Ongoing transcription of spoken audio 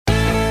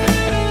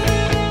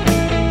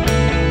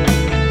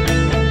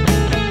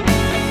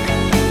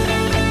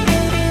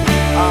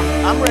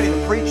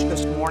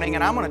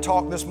morning, and I'm going to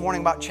talk this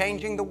morning about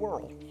changing the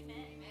world.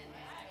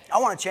 I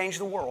want to change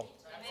the world.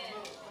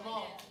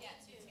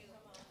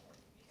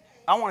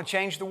 I want to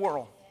change the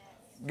world.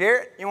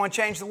 Garrett, you want to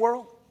change the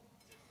world?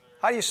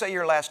 How do you say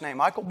your last name?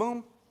 Michael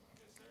Boom?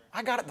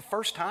 I got it the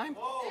first time.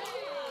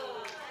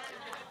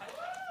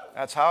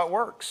 That's how it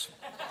works.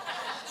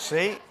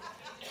 See?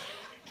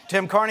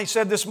 Tim Carney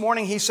said this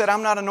morning, he said,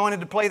 I'm not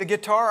anointed to play the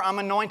guitar, I'm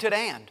anointed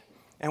and.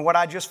 And what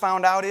I just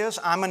found out is,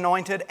 I'm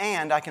anointed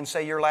and I can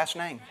say your last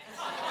name.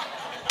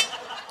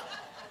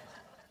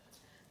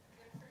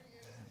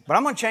 But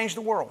I'm going to change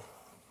the world.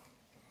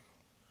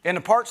 In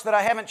the parts that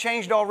I haven't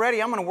changed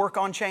already, I'm going to work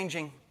on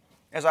changing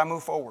as I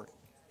move forward.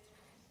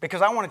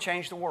 Because I want to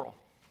change the world.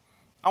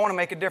 I want to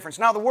make a difference.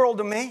 Now, the world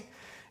to me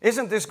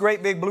isn't this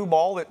great big blue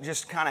ball that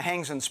just kind of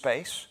hangs in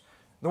space.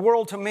 The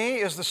world to me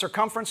is the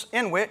circumference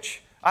in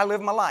which I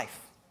live my life.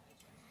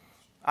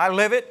 I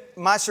live it.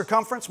 My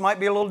circumference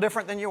might be a little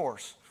different than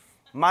yours.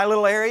 My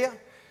little area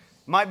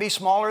might be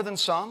smaller than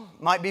some,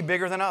 might be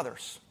bigger than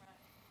others.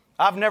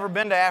 I've never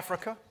been to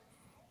Africa,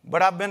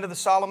 but I've been to the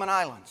Solomon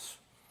Islands.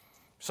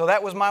 So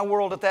that was my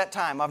world at that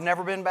time. I've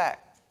never been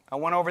back. I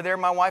went over there,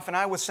 my wife and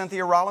I, with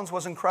Cynthia Rollins,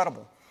 was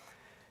incredible.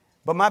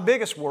 But my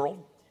biggest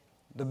world,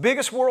 the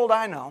biggest world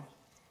I know,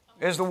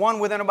 is the one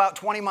within about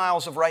 20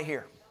 miles of right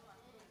here.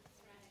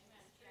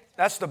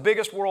 That's the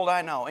biggest world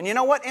I know. And you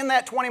know what? In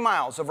that 20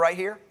 miles of right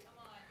here,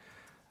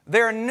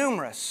 there are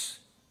numerous.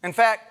 In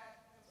fact,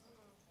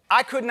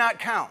 I could not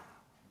count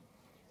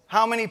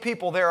how many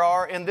people there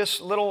are in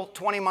this little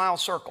 20-mile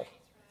circle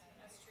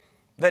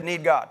that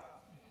need God.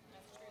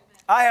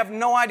 I have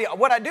no idea.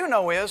 What I do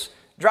know is,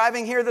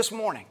 driving here this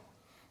morning,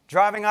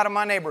 driving out of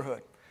my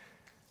neighborhood,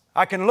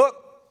 I can look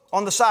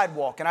on the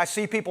sidewalk and I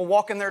see people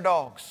walking their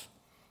dogs.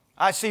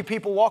 I see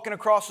people walking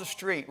across the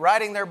street,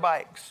 riding their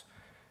bikes.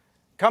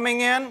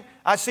 Coming in,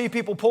 I see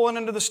people pulling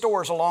into the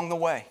stores along the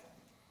way.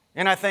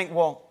 And I think,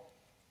 well,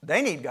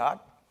 they need God.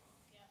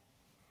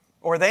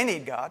 Or they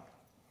need God.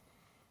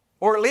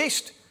 Or at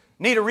least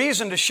need a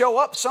reason to show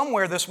up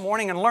somewhere this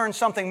morning and learn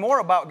something more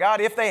about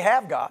God if they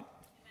have God.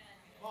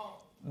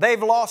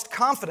 They've lost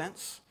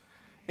confidence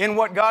in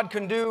what God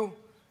can do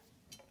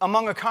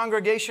among a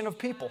congregation of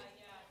people.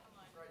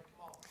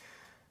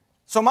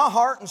 So my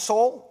heart and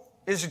soul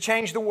is to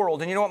change the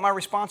world. And you know what my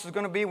response is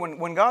going to be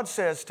when God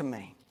says to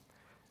me,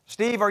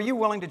 Steve, are you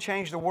willing to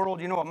change the world?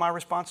 You know what my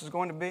response is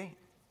going to be?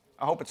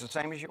 I hope it's the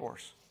same as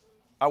yours.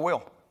 I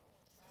will.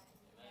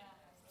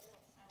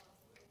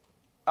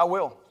 I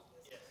will.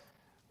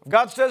 If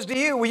God says to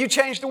you, will you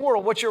change the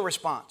world? What's your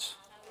response?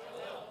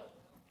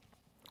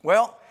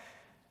 Well,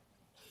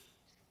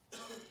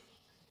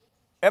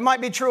 it might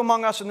be true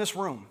among us in this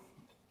room.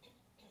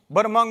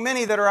 But among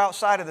many that are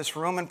outside of this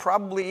room, and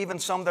probably even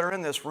some that are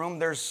in this room,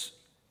 there's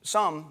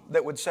some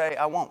that would say,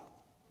 I won't.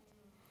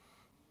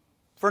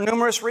 For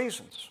numerous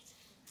reasons.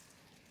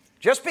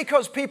 Just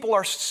because people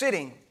are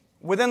sitting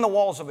within the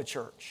walls of a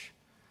church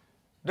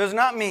does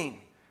not mean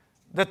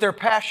that they're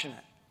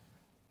passionate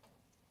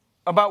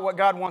about what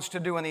God wants to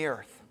do in the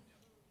earth.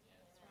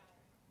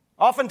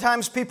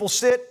 Oftentimes people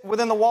sit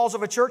within the walls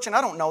of a church, and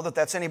I don't know that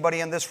that's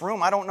anybody in this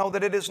room. I don't know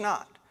that it is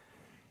not.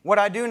 What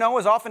I do know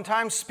is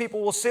oftentimes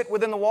people will sit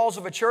within the walls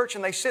of a church,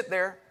 and they sit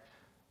there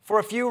for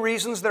a few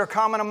reasons that are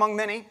common among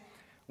many.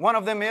 One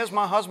of them is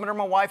my husband or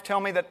my wife tell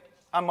me that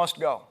I must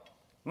go.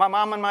 My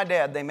mom and my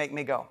dad, they make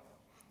me go.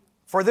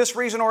 For this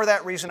reason or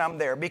that reason, I'm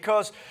there.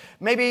 Because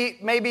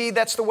maybe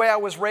that's the way I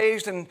was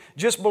raised and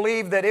just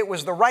believed that it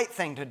was the right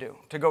thing to do,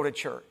 to go to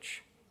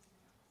church.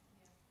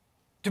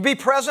 To be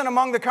present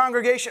among a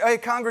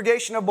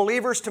congregation of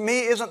believers, to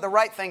me, isn't the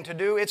right thing to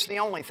do. It's the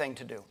only thing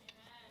to do.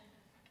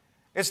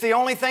 It's the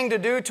only thing to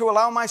do to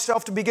allow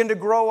myself to begin to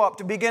grow up,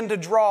 to begin to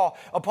draw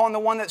upon the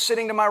one that's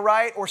sitting to my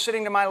right or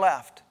sitting to my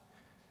left.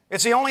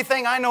 It's the only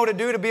thing I know to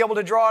do to be able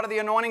to draw out of the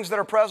anointings that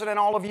are present in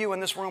all of you in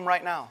this room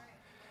right now.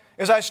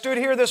 As I stood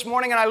here this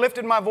morning and I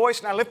lifted my voice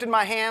and I lifted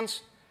my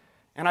hands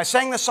and I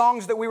sang the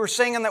songs that we were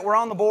singing that were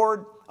on the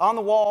board, on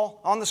the wall,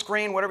 on the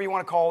screen, whatever you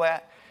want to call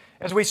that.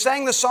 As we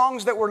sang the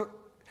songs that were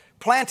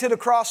planted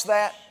across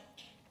that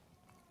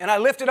and I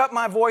lifted up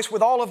my voice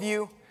with all of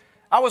you,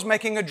 I was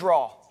making a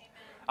draw.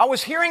 I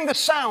was hearing the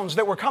sounds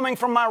that were coming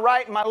from my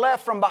right and my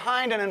left, from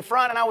behind and in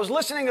front, and I was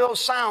listening to those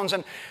sounds,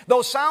 and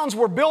those sounds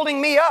were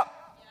building me up.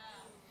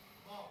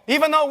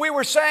 Even though we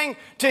were saying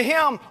to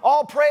Him,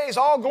 all praise,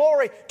 all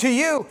glory to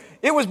you,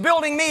 it was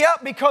building me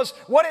up because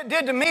what it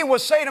did to me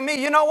was say to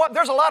me, you know what,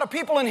 there's a lot of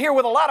people in here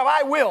with a lot of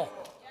I will.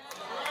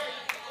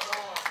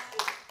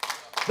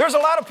 There's a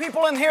lot of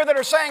people in here that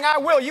are saying I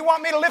will. You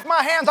want me to lift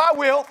my hands? I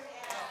will.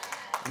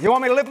 You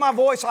want me to lift my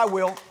voice? I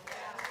will.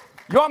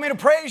 You want me to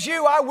praise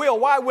you? I will.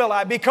 Why will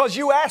I? Because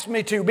you asked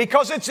me to.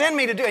 Because it's in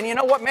me to do. And you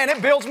know what, man?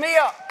 It builds me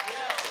up.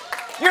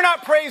 You're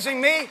not praising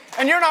me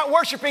and you're not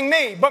worshiping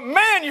me. But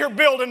man, you're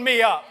building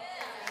me up.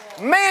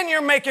 Man,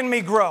 you're making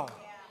me grow.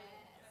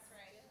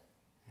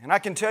 And I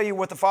can tell you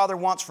what the Father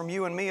wants from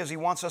you and me is He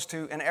wants us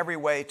to, in every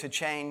way, to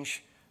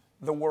change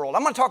the world.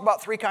 I'm going to talk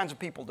about three kinds of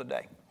people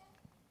today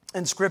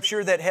in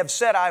Scripture that have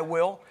said I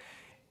will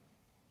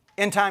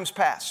in times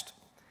past.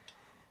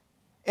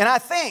 And I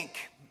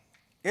think,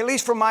 at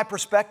least from my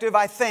perspective,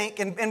 I think,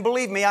 and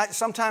believe me,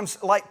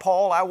 sometimes like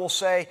Paul, I will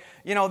say,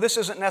 this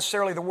isn't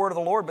necessarily the word of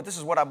the Lord, but this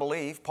is what I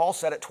believe. Paul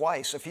said it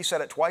twice. If he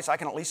said it twice, I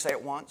can at least say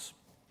it once.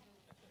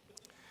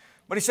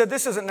 But he said,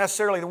 this isn't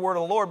necessarily the word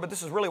of the Lord, but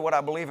this is really what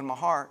I believe in my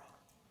heart.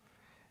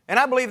 And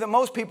I believe that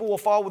most people will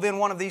fall within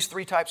one of these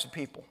three types of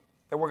people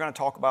that we're going to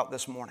talk about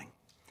this morning.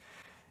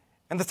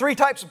 And the three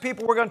types of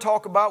people we're going to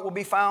talk about will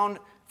be found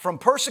from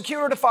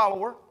persecutor to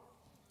follower,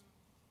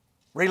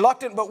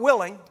 reluctant but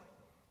willing,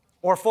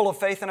 or full of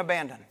faith and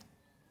abandon.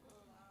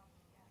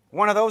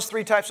 One of those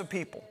three types of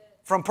people.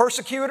 From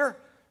persecutor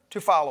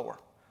to follower.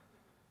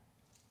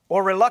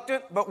 Or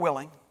reluctant but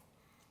willing.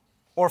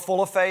 Or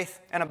full of faith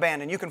and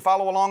abandon. You can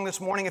follow along this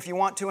morning if you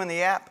want to in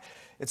the app.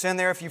 It's in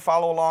there if you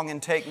follow along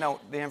and take note.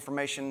 The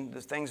information,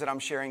 the things that I'm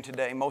sharing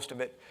today, most of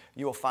it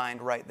you will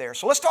find right there.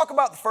 So let's talk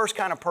about the first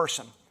kind of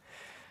person.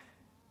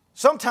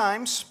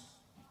 Sometimes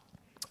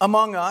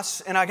among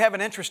us, and I have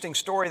an interesting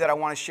story that I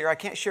want to share. I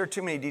can't share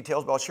too many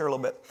details, but I'll share a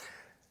little bit.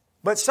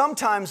 But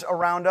sometimes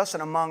around us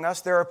and among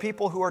us, there are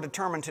people who are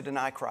determined to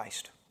deny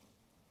Christ.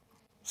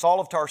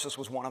 Saul of Tarsus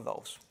was one of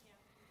those.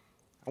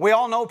 We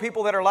all know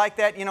people that are like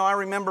that. I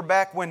remember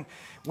back when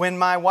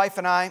my wife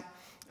and I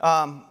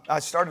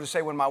started to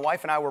say when my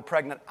wife and I were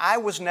pregnant. I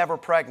was never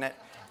pregnant.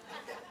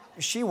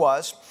 She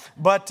was.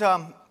 But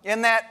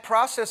in that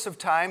process of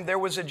time, there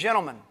was a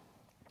gentleman,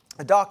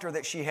 a doctor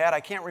that she had.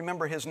 I can't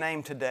remember his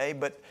name today,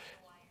 but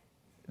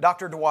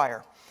Dr.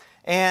 Dwyer.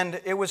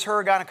 And it was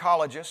her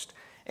gynecologist.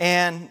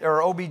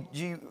 Or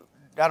OBG,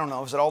 I don't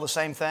know, is it all the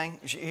same thing?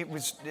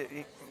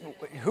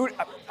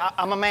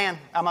 I'm a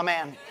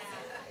man.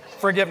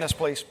 Forgiveness,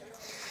 please.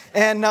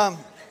 And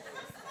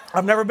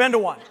I've never been to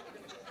one.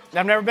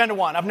 I've never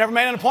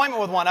made an appointment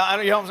with one.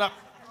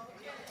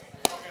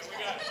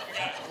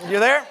 You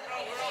there?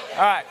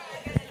 All right.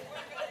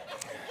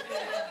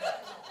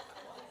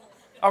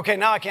 Okay,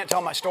 now I can't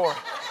tell my story.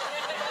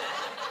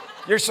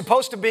 I'm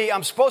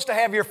supposed to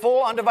have your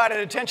full undivided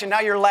attention.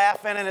 Now you're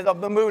laughing and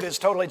the mood has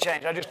totally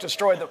changed. I just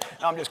destroyed no,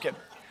 I'm just kidding.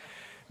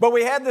 But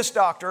we had this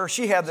doctor,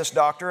 she had this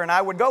doctor, and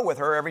I would go with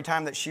her every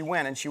time that she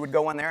went. And she would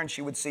go in there and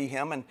she would see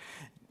him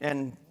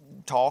and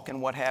talk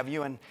and what have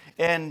you.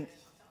 And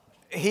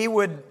he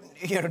would,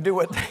 do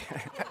it.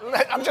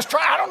 I'm just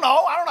trying, I don't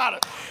know how to.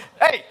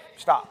 Hey,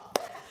 stop.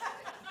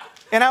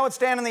 And I would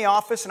stand in the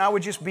office and I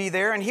would just be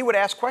there and he would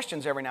ask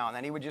questions every now and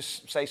then. He would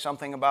just say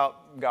something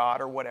about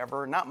God or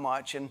whatever, not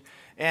much. And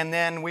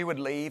then we would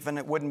leave and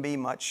it wouldn't be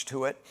much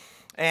to it.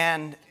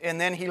 And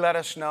then he let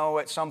us know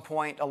at some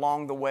point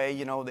along the way,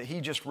 that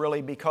he just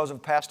really, because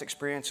of past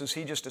experiences,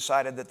 he just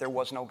decided that there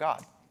was no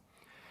God.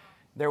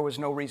 There was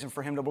no reason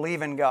for him to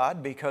believe in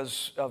God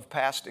because of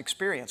past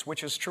experience,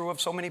 which is true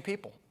of so many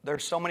people.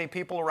 There's so many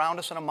people around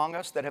us and among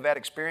us that have had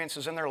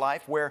experiences in their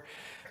life where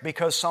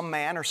because some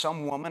man or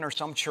some woman or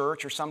some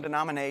church or some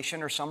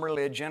denomination or some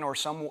religion or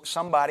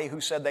somebody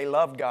who said they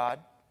loved God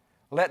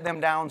let them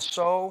down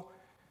so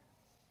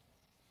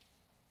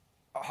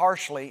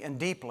harshly and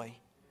deeply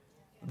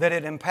that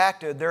it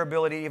impacted their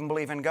ability to even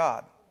believe in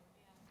God.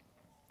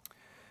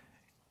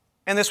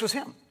 And this was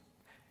him.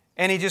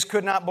 And he just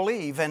could not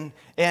believe and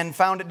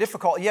found it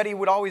difficult. Yet he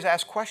would always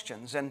ask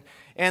questions. And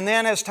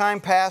then as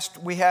time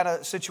passed, we had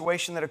a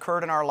situation that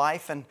occurred in our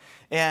life.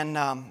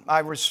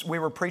 We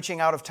were preaching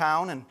out of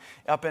town and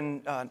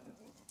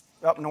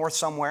up north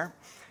somewhere.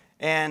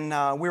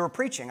 And we were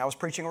preaching. I was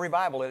preaching a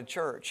revival at a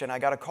church. And I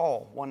got a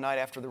call one night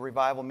after the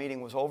revival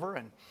meeting was over.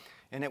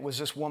 And it was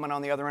this woman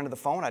on the other end of the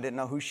phone. I didn't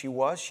know who she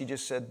was. She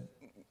just said,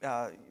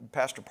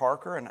 Pastor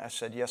Parker. And I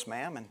said, yes,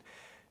 ma'am. And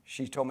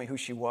she told me who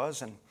she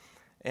was. And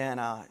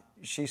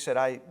she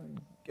said,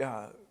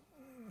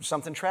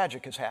 something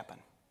tragic has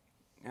happened.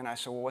 And I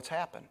said, well, what's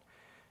happened?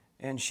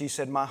 And she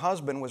said, my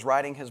husband was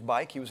riding his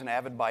bike. He was an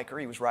avid biker.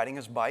 He was riding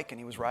his bike, and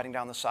he was riding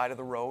down the side of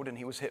the road, and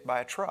he was hit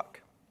by a truck.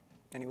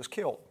 And he was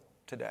killed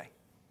today.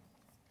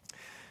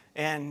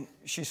 And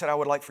she said, I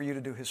would like for you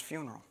to do his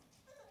funeral.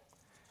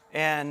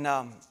 And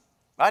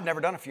I'd never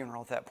done a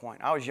funeral at that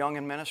point. I was young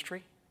in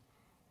ministry.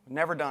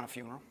 Never done a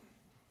funeral.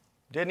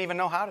 Didn't even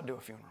know how to do a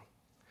funeral.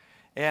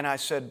 And I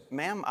said,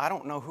 ma'am, I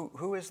don't know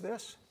who is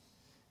this?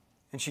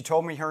 And she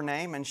told me her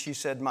name, and she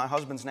said, my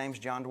husband's name's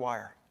John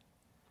Dwyer.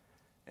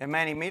 And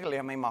man,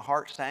 immediately, my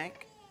heart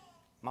sank.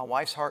 My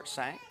wife's heart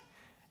sank.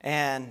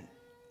 And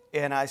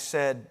I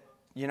said,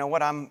 you know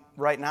what, I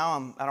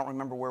don't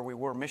remember where we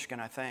were, Michigan,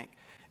 I think.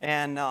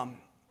 And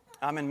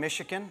I'm in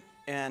Michigan,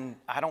 and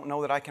I don't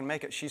know that I can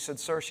make it. She said,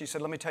 sir,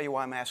 let me tell you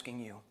why I'm asking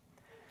you.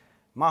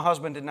 My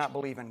husband did not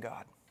believe in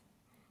God.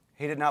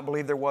 He did not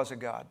believe there was a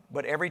God.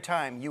 But every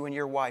time you and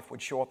your wife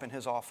would show up in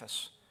his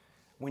office,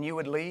 when you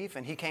would leave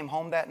and he came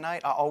home that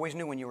night, I always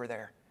knew when you were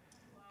there.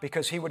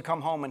 Because he would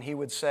come home and he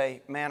would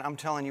say, man, I'm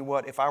telling you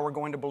what, if I were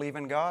going to believe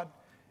in God,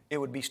 it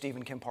would be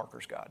Stephen Kim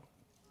Parker's God.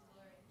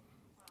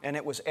 And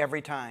it was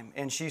every time.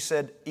 And she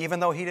said, even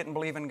though he didn't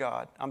believe in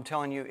God, I'm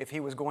telling you, if he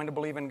was going to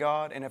believe in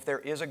God, and if there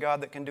is a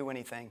God that can do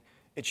anything,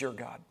 it's your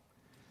God.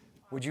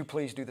 Would you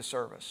please do the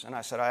service? And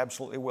I said, I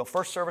absolutely will.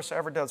 First service I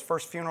ever did,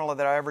 first funeral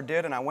that I ever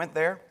did, and I went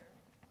there.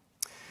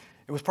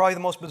 It was probably the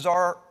most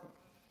bizarre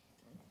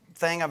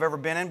thing I've ever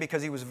been in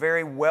because he was a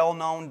very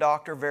well-known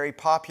doctor, very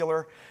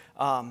popular.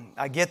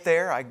 I get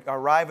there, I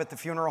arrive at the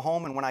funeral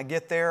home, and when I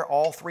get there,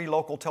 all 3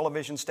 local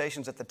television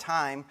stations at the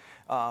time,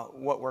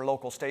 what were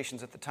local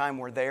stations at the time,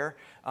 were there.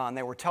 And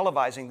they were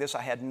televising this.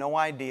 I had no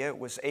idea. It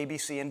was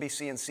ABC,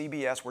 NBC, and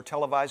CBS were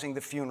televising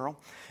the funeral.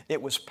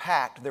 It was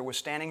packed. There was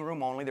standing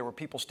room only. There were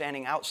people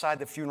standing outside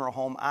the funeral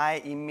home.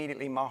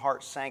 Immediately, my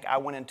heart sank. I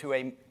went into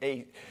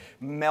a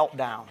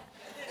meltdown.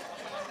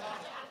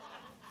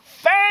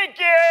 Thank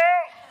you!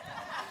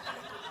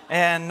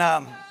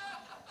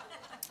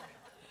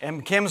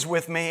 And Kim's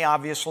with me,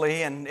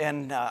 obviously,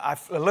 and I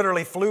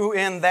literally flew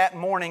in that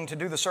morning to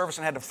do the service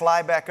and had to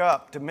fly back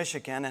up to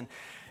Michigan.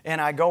 And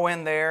I go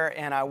in there,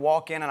 and I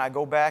walk in, and I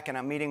go back, and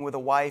I'm meeting with a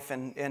wife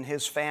and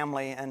his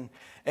family,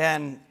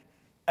 and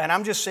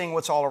I'm just seeing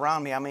what's all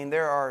around me. I mean,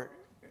 there are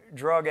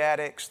drug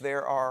addicts,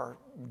 there are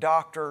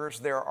doctors,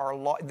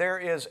 there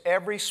is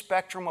every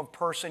spectrum of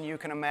person you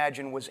can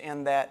imagine was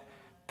in that,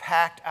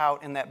 packed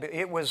out in that.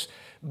 It was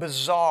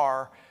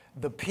bizarre,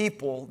 the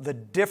people, the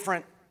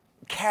different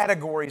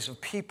categories of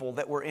people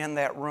that were in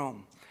that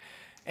room.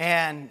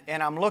 And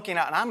I'm looking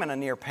out, and I'm in a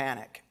near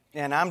panic.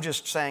 And I'm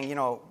just saying, you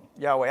know,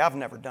 Yahweh, I've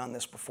never done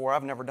this before.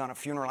 I've never done a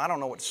funeral. I don't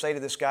know what to say to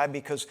this guy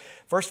because,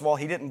 first of all,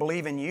 he didn't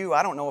believe in you.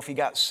 I don't know if he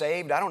got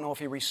saved. I don't know if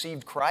he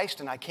received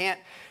Christ, and I can't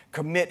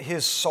commit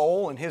his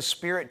soul and his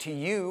spirit to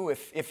you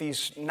if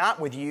he's not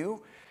with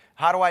you.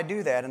 How do I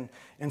do that?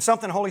 And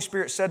something the Holy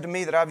Spirit said to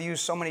me that I've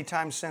used so many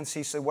times since.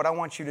 He said, what I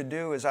want you to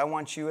do is I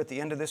want you at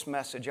the end of this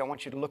message, I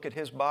want you to look at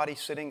his body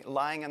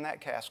lying in that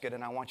casket,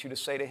 and I want you to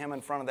say to him in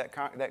front of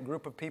that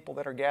group of people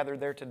that are gathered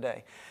there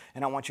today,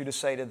 and I want you to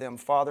say to them,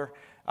 Father,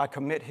 I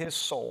commit his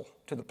soul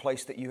to the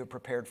place that you have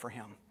prepared for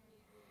him.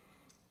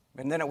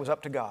 And then it was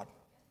up to God.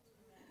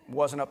 It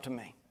wasn't up to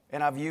me.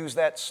 And I've used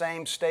that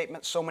same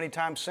statement so many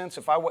times since.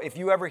 If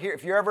you're ever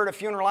at a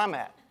funeral I'm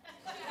at,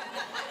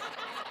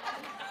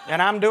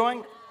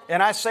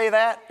 and I say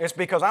that, it's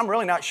because I'm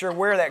really not sure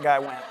where that guy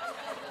went.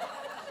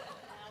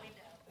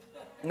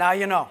 Now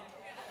you know.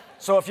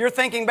 So if you're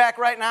thinking back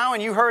right now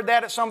and you heard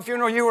that at some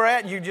funeral you were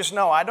at, you just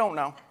know, I don't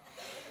know.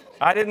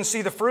 I didn't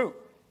see the fruit.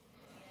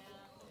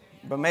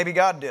 But maybe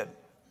God did.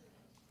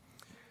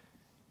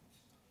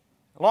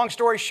 Long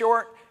story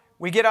short,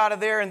 we get out of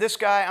there, and this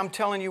guy, I'm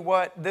telling you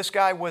what, this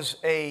guy was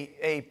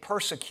a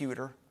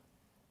persecutor.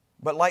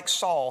 But like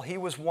Saul, he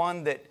was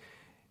one that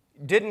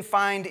didn't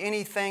find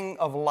anything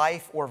of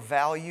life or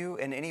value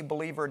in any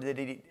believer that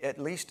at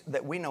least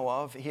that we know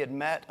of, he had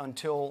met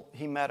until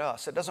he met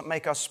us. It doesn't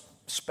make us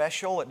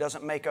special. It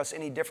doesn't make us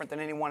any different than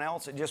anyone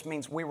else. It just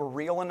means we were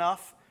real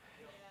enough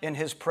in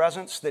his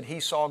presence that he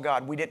saw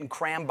God. We didn't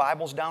cram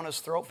Bibles down his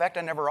throat. In fact,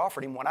 I never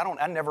offered him one.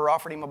 I never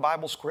offered him a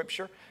Bible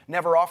scripture.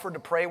 Never offered to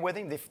pray with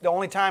him. The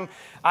only time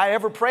I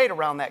ever prayed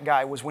around that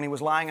guy was when he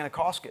was lying in a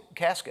casket.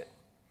 It's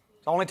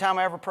the only time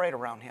I ever prayed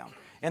around him.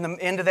 In the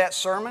end of that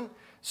sermon,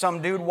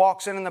 some dude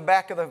walks in the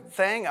back of the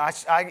thing.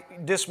 I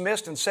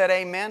dismissed and said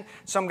amen.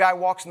 Some guy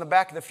walks in the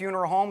back of the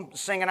funeral home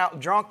singing out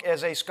drunk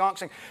as a skunk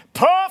saying,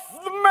 Puff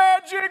the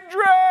Magic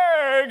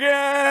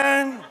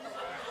Dragon.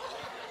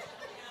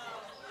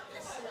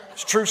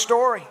 It's a true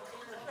story.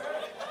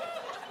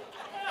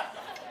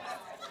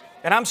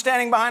 And I'm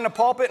standing behind the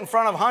pulpit in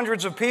front of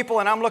hundreds of people,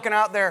 and I'm looking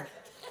out there.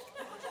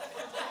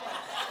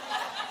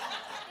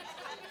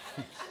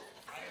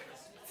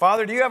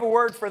 Father, do you have a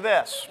word for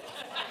this?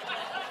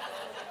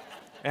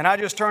 And I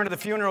just turned to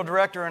the funeral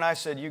director and I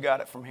said, you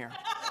got it from here.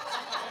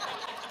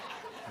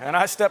 And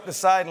I stepped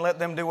aside and let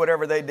them do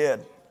whatever they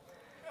did.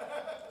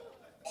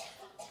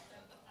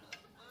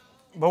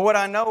 But what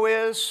I know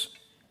is,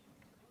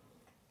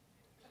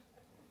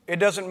 it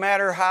doesn't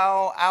matter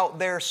how out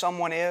there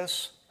someone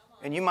is,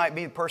 and you might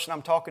be the person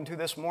I'm talking to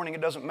this morning, it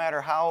doesn't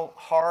matter how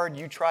hard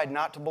you tried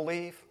not to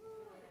believe.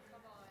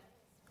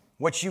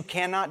 What you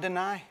cannot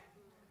deny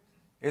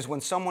is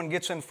when someone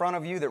gets in front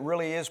of you that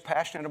really is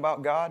passionate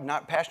about God,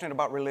 not passionate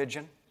about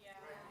religion,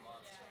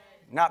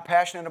 not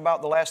passionate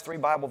about the last 3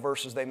 Bible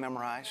verses they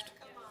memorized,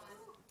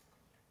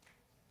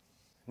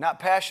 not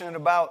passionate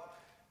about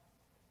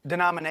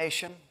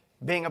denomination,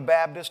 being a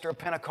Baptist or a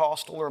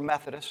Pentecostal or a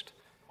Methodist,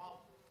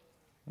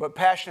 but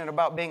passionate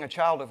about being a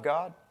child of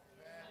God.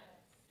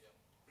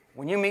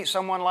 When you meet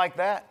someone like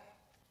that,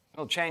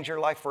 it'll change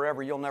your life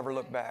forever. You'll never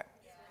look back.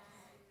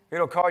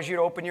 It'll cause you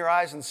to open your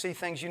eyes and see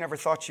things you never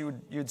thought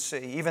you'd see.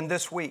 Even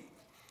this week,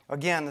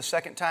 again, the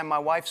second time my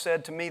wife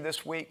said to me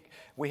this week,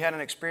 we had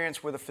an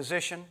experience with a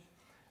physician.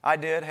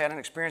 Had an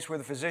experience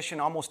with a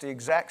physician, almost the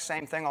exact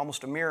same thing,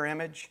 almost a mirror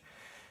image.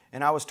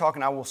 And I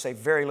will say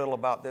very little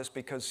about this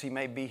because he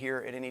may be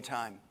here at any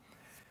time.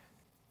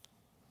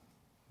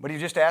 But he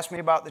just asked me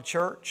about the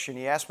church, and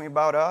he asked me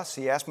about us.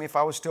 He asked me if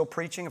I was still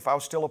preaching, if I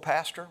was still a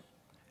pastor.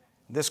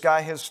 This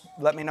guy has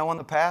let me know in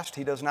the past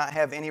he does not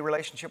have any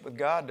relationship with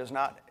God,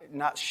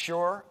 not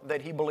sure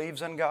that he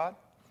believes in God.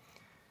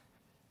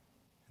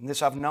 And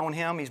this, I've known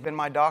him. He's been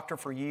my doctor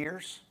for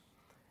years,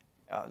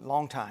 a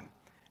long time.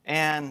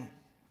 And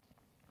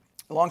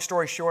long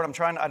story short,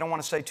 I don't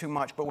want to say too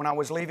much, but when I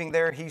was leaving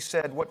there, he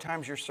said, "What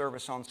time's your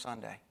service on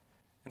Sunday?"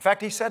 In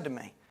fact, he said to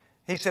me,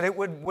 he said,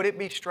 would it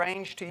be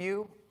strange to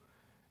you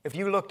if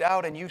you looked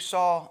out and you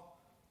saw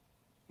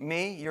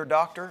me, your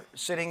doctor,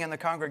 sitting in the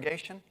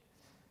congregation?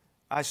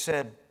 I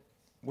said,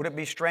 "Would it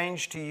be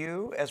strange to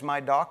you as my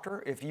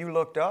doctor if you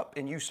looked up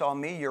and you saw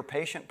me, your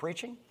patient,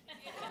 preaching?"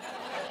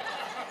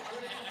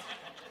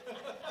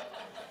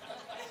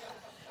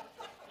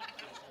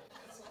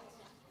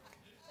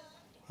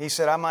 He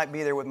said, "I might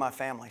be there with my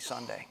family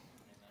Sunday.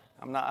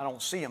 I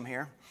don't see them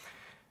here."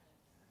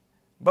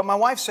 But my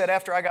wife said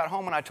after I got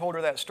home and I told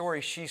her that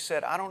story, she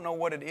said, "I don't know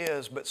what it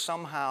is, but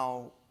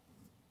somehow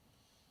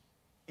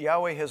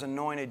Yahweh has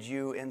anointed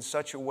you in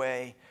such a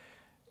way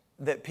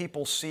that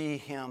people see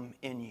Him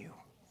in you."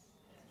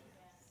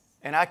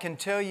 And I can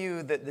tell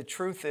you that the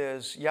truth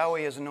is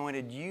Yahweh has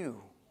anointed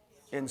you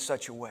in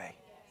such a way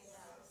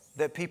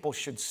that people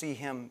should see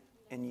Him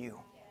in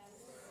you.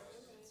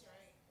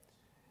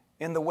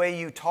 In the way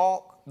you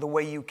talk, the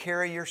way you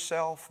carry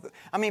yourself.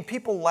 I mean,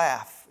 people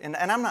laugh. And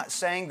I'm not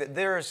saying that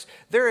there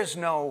is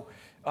no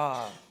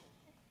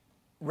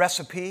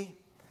recipe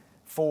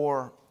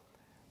for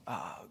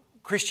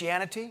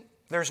Christianity.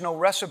 There's no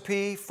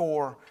recipe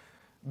for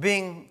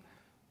being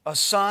a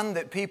son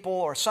that people,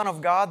 or son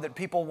of God that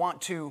people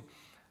want to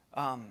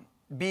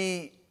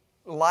be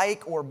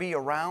like or be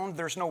around.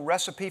 There's no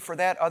recipe for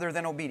that other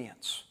than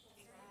obedience.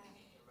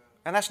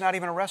 And that's not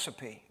even a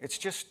recipe. It's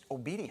just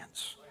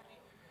obedience.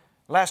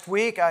 Last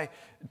week, I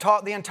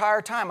taught the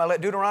entire time. I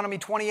let Deuteronomy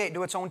 28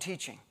 do its own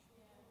teaching.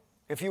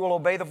 If you will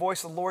obey the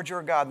voice of the Lord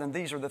your God, then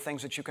these are the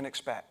things that you can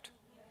expect.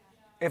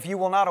 If you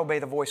will not obey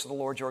the voice of the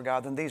Lord your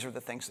God, then these are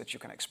the things that you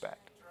can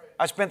expect.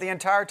 I spent the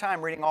entire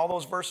time reading all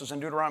those verses in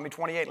Deuteronomy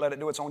 28, let it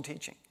do its own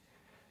teaching.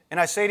 And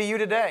I say to you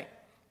today,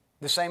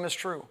 the same is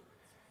true.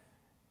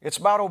 It's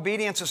about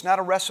obedience. It's not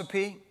a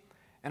recipe.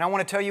 And I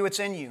want to tell you it's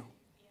in you.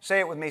 Say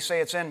it with me.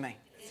 Say, "It's in me."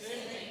 It's in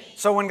me.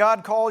 So when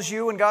God calls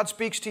you and God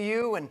speaks to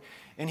you and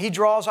He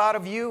draws out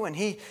of you and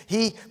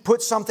He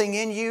puts something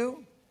in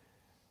you,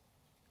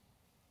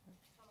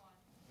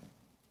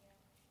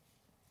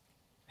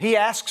 He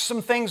asks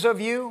some things of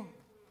you,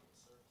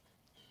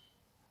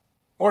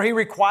 or He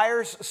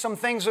requires some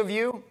things of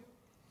you,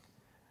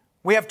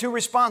 we have two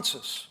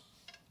responses.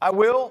 I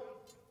will,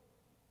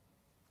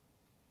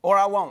 or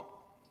I won't.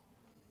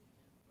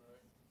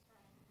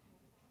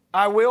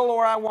 I will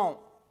or I won't.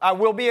 I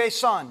will be a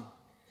son,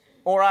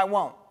 or I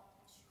won't.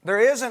 There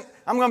isn't,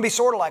 I'm going to be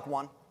sort of like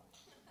one.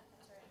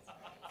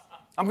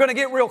 I'm going to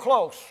get real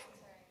close.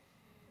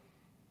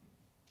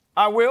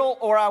 I will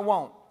or I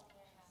won't.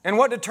 And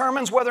what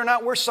determines whether or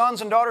not we're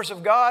sons and daughters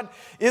of God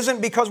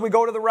isn't because we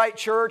go to the right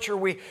church or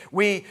we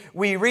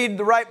read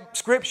the right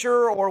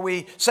scripture or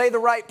we say the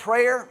right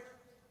prayer.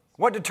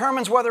 What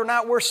determines whether or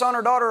not we're son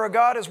or daughter of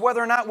God is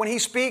whether or not when He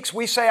speaks,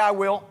 we say, "I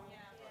will."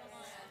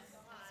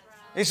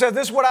 He said,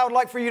 "This is what I would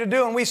like for you to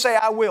do," and we say,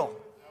 "I will."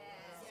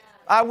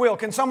 I will.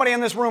 Can somebody in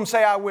this room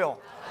say, "I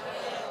will"?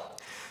 I will.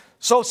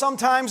 So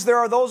sometimes there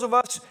are those of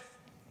us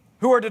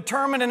who are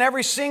determined in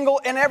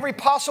every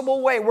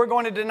possible way we're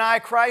going to deny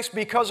Christ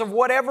because of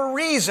whatever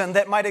reason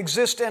that might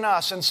exist in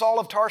us. And Saul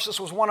of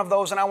Tarsus was one of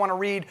those, and I want to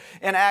read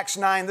in Acts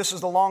 9. This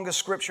is the longest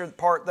scripture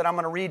part that I'm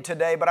going to read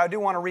today, but I do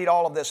want to read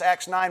all of this.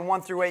 Acts 9,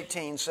 1 through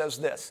 18 says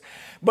this.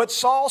 "But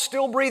Saul,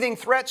 still breathing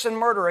threats and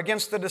murder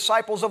against the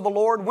disciples of the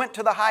Lord, went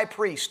to the high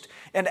priest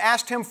and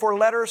asked him for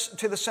letters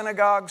to the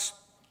synagogues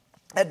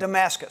at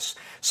Damascus,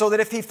 so that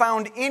if he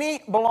found any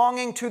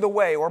belonging to the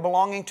way or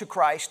belonging to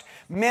Christ,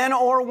 men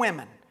or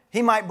women,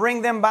 he might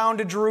bring them bound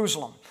to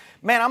Jerusalem."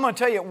 Man, I'm going to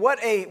tell you, what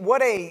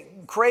a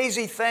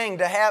crazy thing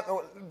to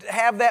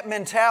have that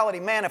mentality.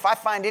 Man, if I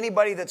find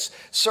anybody that's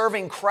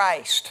serving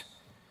Christ,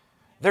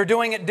 they're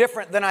doing it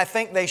different than I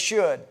think they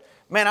should.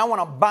 Man, I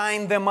want to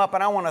bind them up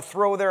and I want to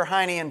throw their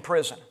hiney in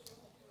prison.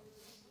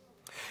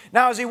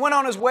 Now, as he went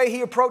on his way,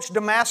 he approached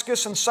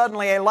Damascus, and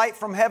suddenly a light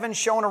from heaven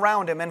shone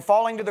around him. And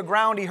falling to the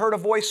ground, he heard a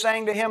voice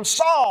saying to him,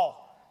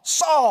 "Saul,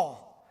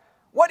 Saul,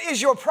 what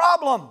is your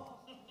problem?"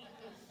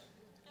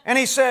 And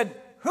he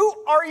said,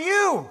 "Who are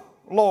you,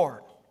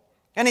 Lord?"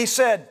 And he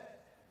said,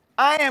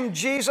 "I am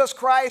Jesus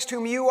Christ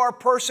whom you are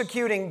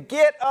persecuting.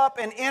 Get up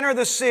and enter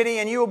the city,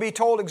 and you will be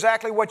told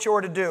exactly what you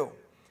are to do."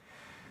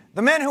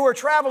 The men who were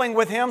traveling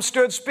with him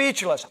stood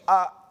speechless,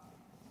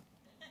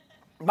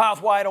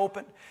 mouth wide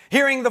open,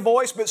 hearing the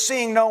voice but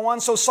seeing no one.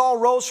 So Saul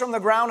rose from the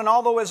ground, and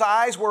although his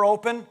eyes were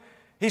open,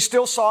 he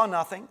still saw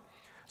nothing.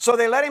 So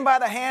they led him by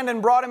the hand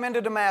and brought him into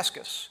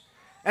Damascus.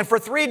 And for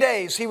 3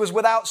 days he was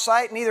without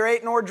sight, neither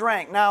ate nor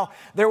drank. Now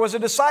there was a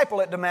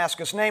disciple at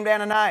Damascus named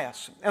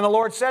Ananias. And the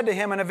Lord said to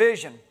him in a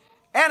vision,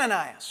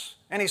 "Ananias."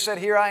 And he said,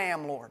 "Here I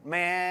am, Lord."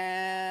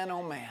 Man,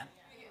 oh man.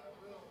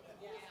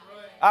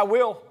 I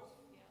will.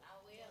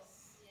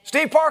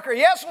 Steve Parker,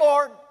 "Yes,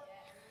 Lord."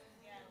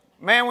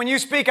 Man, when you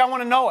speak, I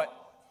want to know it.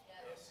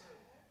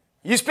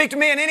 You speak to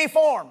me in any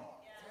form.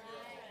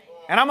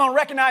 And I'm going to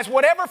recognize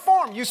whatever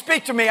form you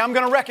speak to me, I'm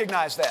going to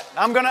recognize that.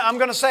 I'm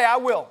going to say, "I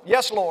will."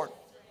 Yes, Lord.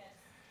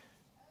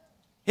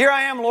 Here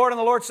I am, Lord. And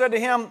the Lord said to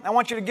him, I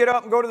want you to get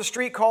up and go to the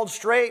street called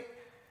Straight.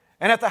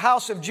 And at the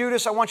house of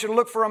Judas, I want you to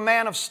look for a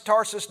man of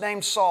Tarsus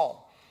named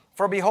Saul.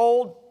 For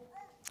behold,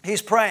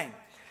 he's praying.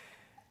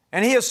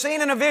 And he has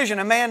seen in a vision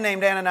a man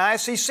named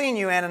Ananias. He's seen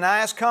you,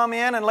 Ananias. Come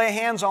in and lay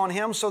hands on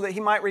him so that he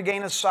might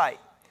regain his sight.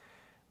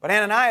 But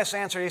Ananias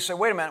answered, he said,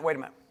 wait a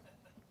minute.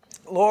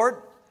 Lord,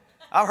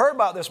 I've heard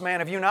about this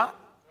man, have you not?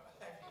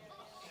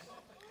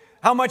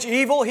 How much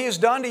evil he has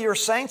done to your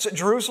saints at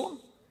Jerusalem.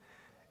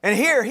 And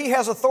here he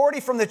has authority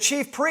from the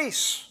chief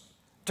priests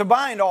to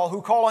bind all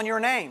who call on your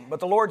name.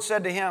 But the Lord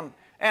said to him,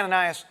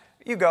 Ananias,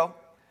 you go,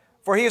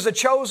 for he is a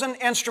chosen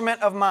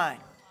instrument of mine.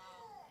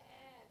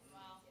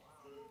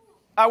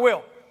 I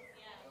will.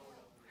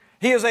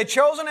 He is a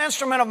chosen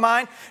instrument of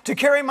mine to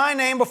carry my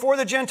name before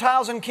the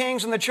Gentiles and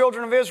kings and the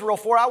children of Israel,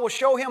 for I will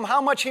show him how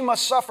much he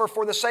must suffer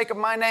for the sake of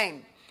my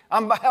name.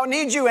 I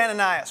need you,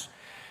 Ananias,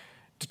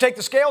 to take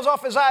the scales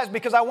off his eyes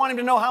because I want him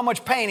to know how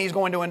much pain he's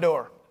going to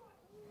endure.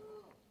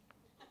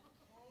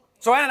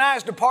 So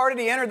Ananias departed.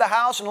 He entered the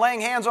house, and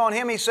laying hands on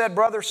him, he said,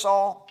 Brother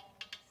Saul.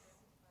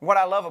 What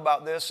I love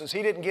about this is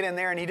he didn't get in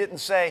there and he didn't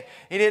say,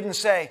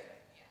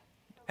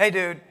 hey,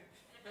 dude.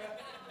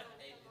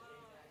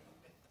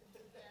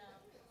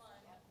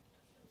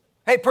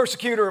 Hey,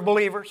 persecutor of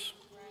believers.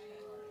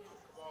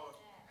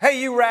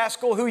 Hey, you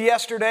rascal who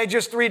yesterday,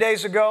 just 3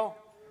 days ago,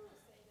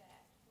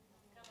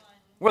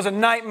 was a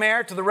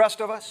nightmare to the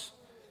rest of us.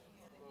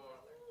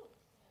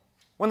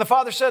 When the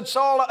Father said,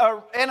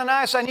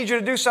 Ananias, I need you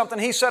to do something,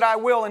 he said, I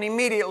will. And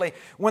immediately,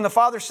 when the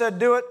Father said,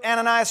 do it,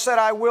 Ananias said,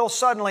 I will.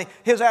 Suddenly,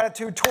 his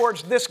attitude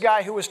towards this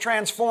guy who was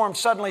transformed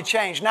suddenly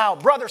changed. Now,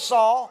 Brother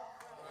Saul.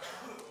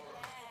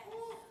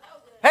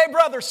 Hey,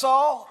 Brother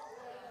Saul.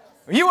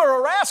 You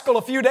were a rascal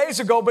a few days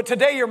ago, but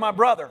today you're my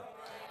brother.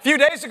 A few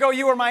days ago,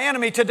 you were my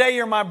enemy. Today,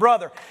 you're my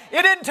brother.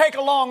 It didn't take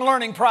a long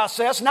learning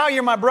process. Now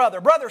you're my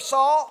brother. Brother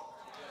Saul.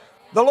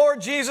 The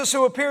Lord Jesus,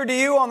 who appeared to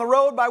you on the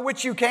road by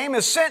which you came,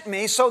 has sent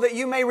me so that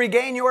you may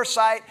regain your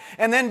sight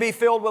and then be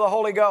filled with the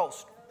Holy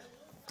Ghost.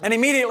 And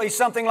immediately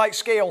something like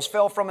scales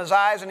fell from his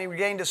eyes and he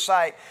regained his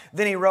sight.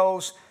 Then he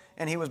rose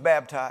and he was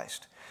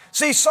baptized.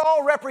 See,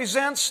 Saul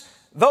represents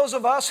those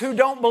of us who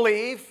don't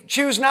believe,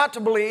 choose not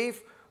to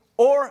believe,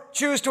 or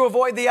choose to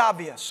avoid the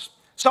obvious.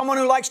 Someone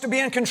who likes to be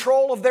in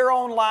control of their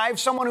own lives,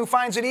 someone who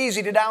finds it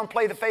easy to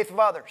downplay the faith of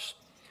others.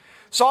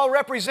 Saul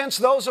represents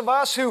those of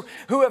us who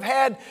have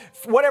had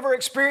whatever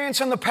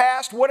experience in the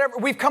past,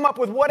 we've come up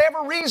with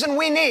whatever reason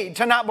we need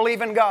to not believe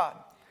in God.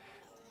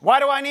 Why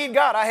do I need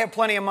God? I have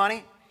plenty of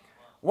money.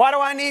 Why do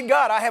I need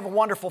God? I have a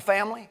wonderful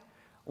family.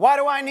 Why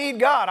do I need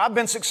God? I've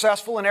been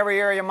successful in every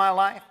area of my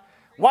life.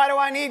 Why do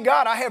I need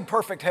God? I have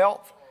perfect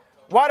health.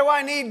 Why do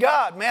I need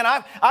God? Man,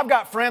 I've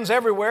got friends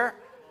everywhere.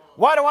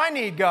 Why do I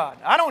need God?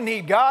 I don't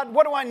need God.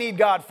 What do I need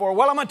God for?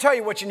 Well, I'm going to tell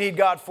you what you need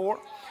God for.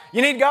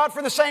 You need God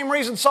for the same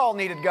reason Saul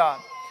needed God.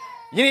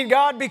 You need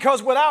God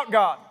because without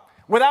God,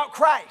 without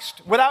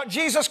Christ, without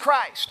Jesus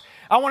Christ,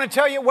 I want to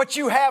tell you what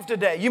you have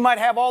today. You might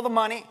have all the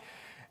money,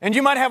 and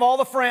you might have all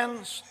the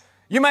friends.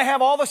 You may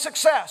have all the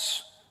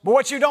success, but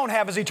what you don't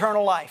have is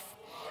eternal life.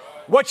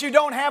 What you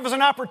don't have is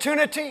an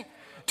opportunity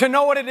to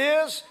know what it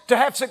is to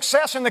have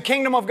success in the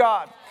kingdom of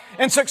God.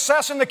 And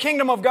success in the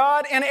kingdom of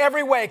God in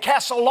every way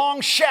casts a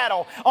long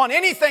shadow on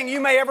anything you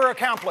may ever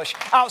accomplish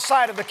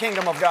outside of the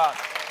kingdom of God.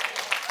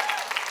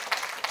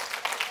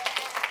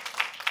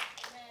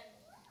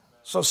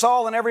 So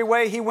Saul, in every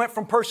way, he went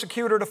from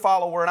persecutor to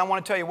follower. And I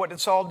want to tell you, what did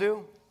Saul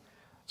do?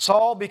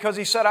 Saul, because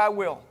he said, I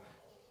will.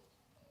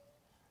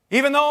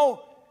 Even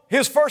though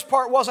his first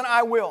part wasn't,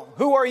 I will.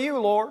 Who are you,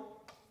 Lord?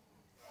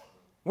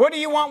 What do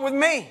you want with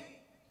me?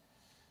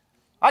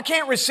 I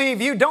can't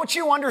receive you. Don't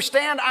you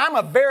understand? I'm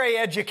a very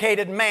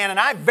educated man, and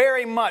I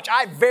very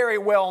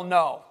well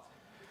know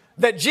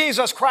that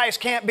Jesus Christ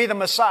can't be the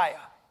Messiah.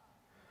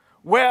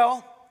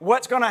 Well,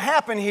 what's going to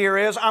happen here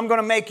is I'm going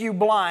to make you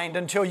blind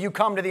until you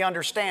come to the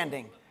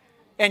understanding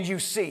and you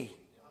see.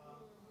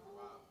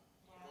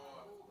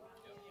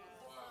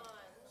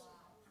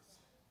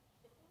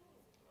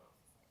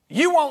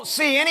 You won't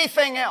see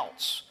anything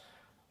else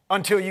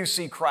until you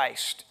see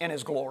Christ in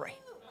His glory.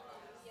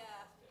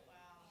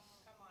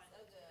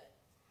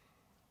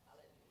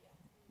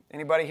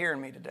 Anybody hearing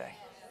me today?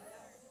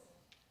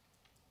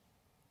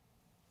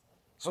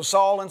 So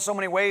Saul, in so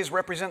many ways,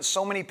 represents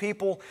so many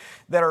people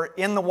that are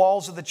in the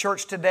walls of the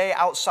church today,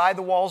 outside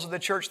the walls of the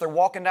church. They're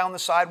walking down the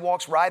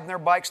sidewalks, riding their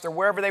bikes. They're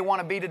wherever they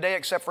want to be today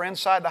except for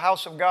inside the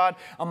house of God,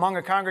 among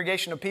a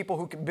congregation of people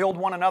who can build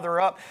one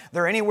another up.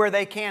 They're anywhere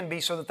they can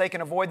be so that they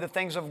can avoid the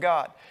things of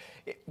God.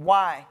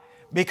 Why?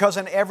 Because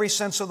in every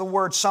sense of the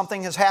word,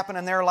 something has happened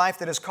in their life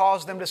that has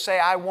caused them to say,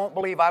 I won't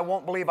believe, I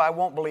won't believe, I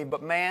won't believe.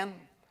 But man,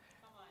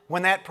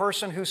 when that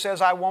person who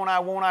says, I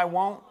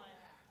won't,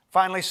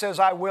 finally says,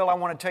 I will, I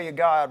want to tell you,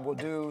 God will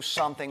do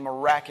something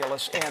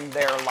miraculous in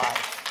their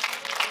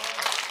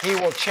life. He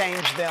will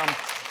change them.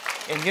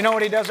 And you know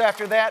what He does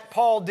after that?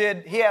 Paul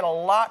did. He had a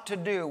lot to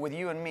do with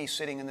you and me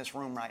sitting in this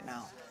room right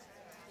now.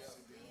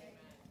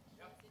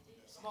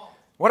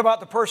 What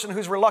about the person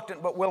who's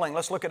reluctant but willing?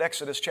 Let's look at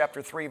Exodus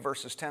chapter 3,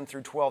 verses 10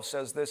 through 12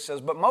 says this,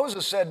 says, but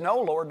Moses said, no,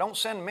 Lord, don't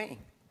send me.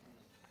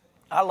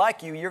 I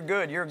like you, you're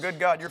good, you're a good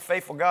God, you're a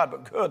faithful God,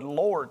 but good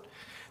Lord,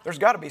 there's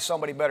got to be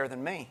somebody better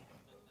than me.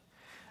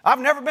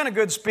 I've never been a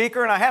good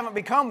speaker and I haven't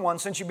become one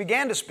since you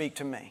began to speak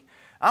to me.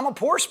 I'm a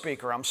poor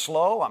speaker, I'm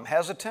slow, I'm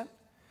hesitant,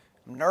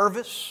 I'm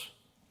nervous,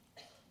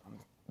 I'm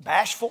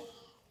bashful.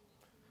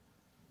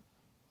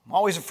 I'm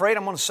always afraid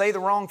I'm going to say the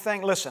wrong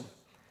thing. Listen,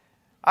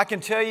 I can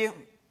tell you,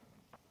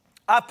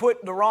 I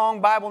put the wrong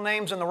Bible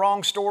names in the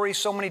wrong stories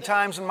so many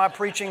times in my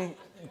preaching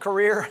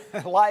career,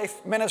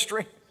 life,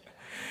 ministry.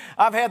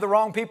 I've had the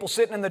wrong people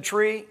sitting in the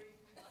tree.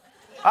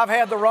 I've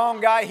had the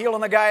wrong guy healing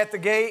the guy at the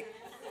gate.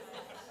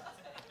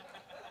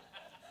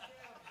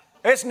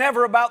 It's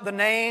never about the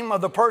name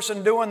of the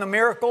person doing the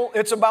miracle.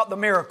 It's about the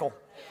miracle.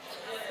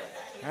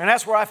 And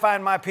that's where I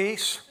find my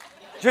peace.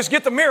 Just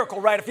get the miracle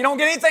right. If you don't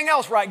get anything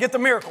else right, get the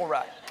miracle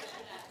right.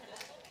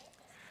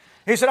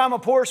 He said, I'm a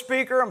poor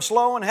speaker, I'm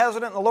slow and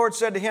hesitant. And the Lord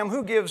said to him,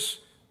 who gives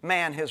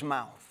man his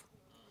mouth?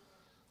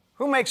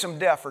 Who makes him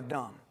deaf or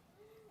dumb?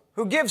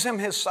 Who gives him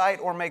his sight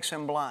or makes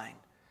him blind?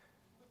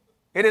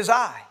 It is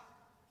I,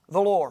 the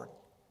Lord.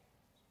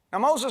 Now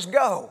Moses,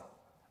 go.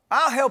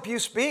 I'll help you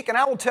speak and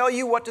I will tell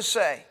you what to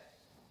say.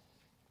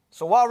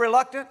 So while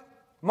reluctant,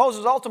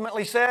 Moses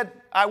ultimately said,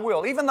 I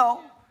will. Even though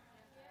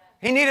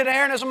he needed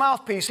Aaron as a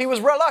mouthpiece, he was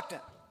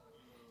reluctant,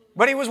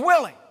 but he was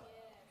willing.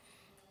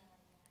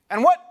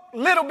 And what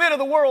little bit of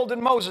the world did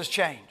Moses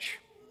change?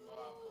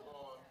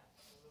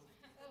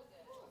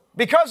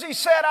 Because he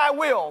said, I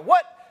will.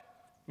 What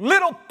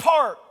little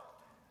part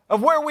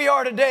of where we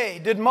are today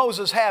did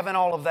Moses have in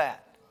all of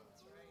that?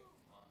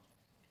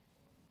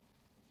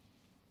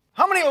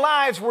 How many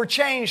lives were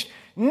changed?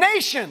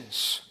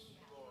 Nations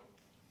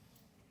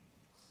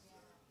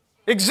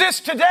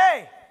exist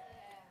today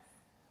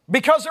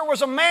because there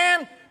was a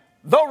man,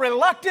 though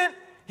reluctant,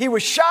 he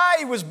was shy,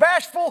 he was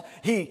bashful,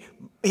 he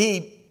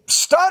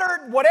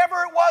stuttered, whatever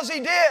it was he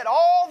did,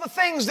 all the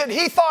things that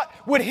he thought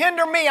would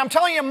hinder me. I'm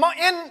telling you,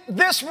 in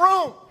this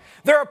room,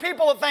 there are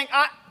people that think,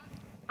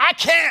 I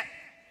can't.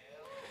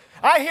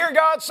 I hear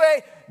God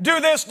say, do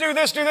this, do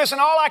this, do this, and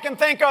all I can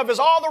think of is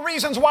all the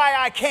reasons why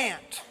I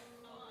can't.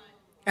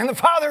 And the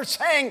Father's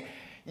saying,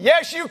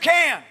 yes, you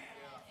can.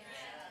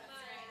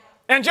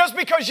 And just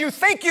because you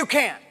think you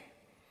can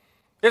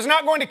is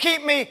not going to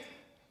keep me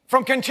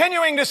from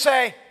continuing to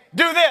say,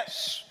 do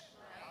this.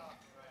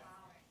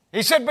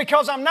 He said,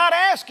 because I'm not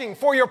asking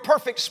for your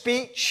perfect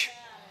speech.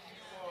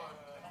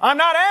 I'm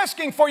not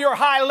asking for your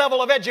high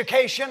level of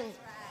education.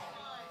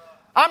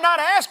 I'm not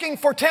asking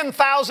for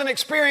 10,000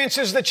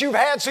 experiences that you've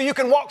had so you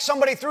can walk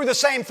somebody through the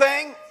same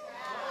thing.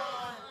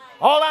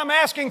 All I'm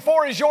asking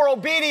for is your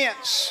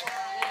obedience.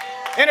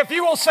 And if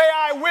you will say,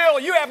 I will,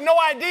 you have no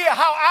idea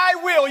how I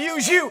will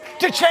use you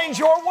to change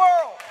your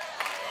world.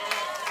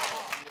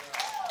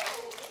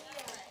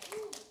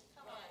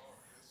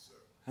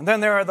 And then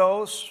there are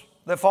those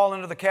that fall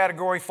into the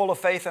category full of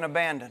faith and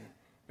abandon.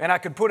 And I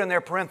could put in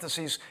their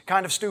parentheses,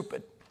 kind of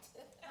stupid.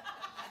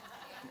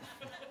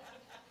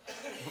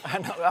 I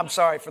know, I'm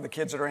sorry for the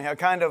kids that are in here.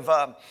 Kind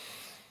of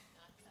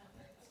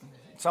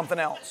something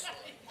else.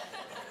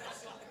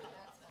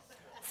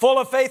 Full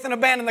of faith and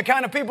abandon. The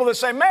kind of people that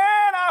say, man,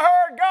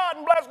 I heard God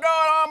and bless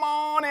God, I'm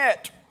on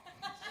it.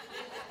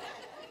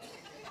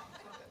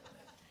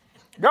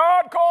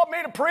 God called me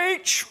to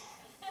preach.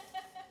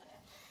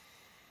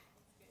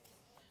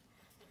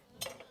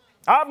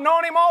 I've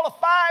known Him all of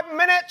 5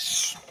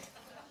 minutes.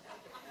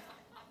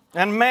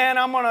 And man,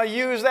 I'm going to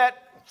use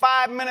that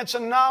 5 minutes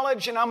of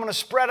knowledge and I'm going to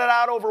spread it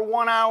out over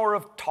 1 hour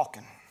of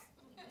talking.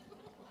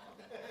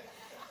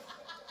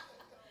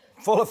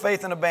 Full of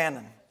faith and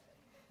abandon.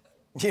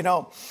 You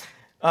know,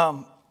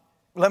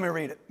 let me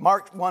read it.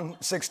 Mark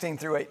 1:16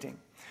 through 18.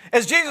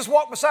 As Jesus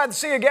walked beside the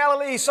Sea of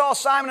Galilee, he saw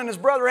Simon and his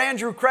brother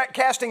Andrew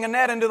casting a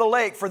net into the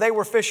lake, for they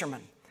were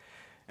fishermen.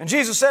 And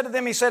Jesus said to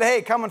them, he said,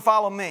 hey, come and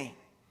follow me.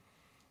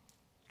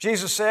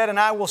 Jesus said, and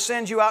I will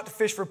send you out to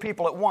fish for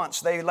people at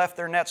once. They left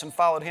their nets and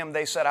followed him.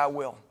 They said, I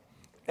will.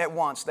 At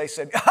once. They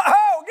said,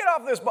 oh, get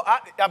off this boat.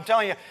 I'm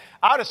telling you,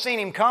 I would have seen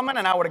him coming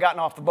and I would have gotten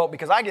off the boat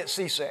because I get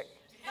seasick.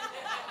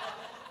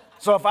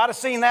 So if I'd have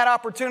seen that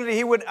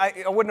opportunity, I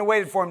wouldn't have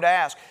waited for him to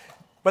ask.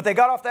 But they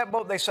got off that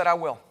boat. They said, I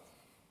will.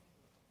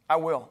 I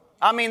will.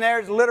 I mean,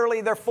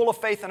 they're full of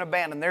faith and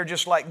abandon. They're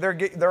just like,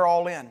 they're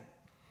all in.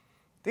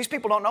 These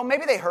people don't know.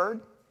 Maybe they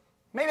heard.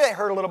 Maybe they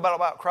heard a little bit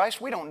about Christ.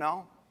 We don't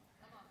know.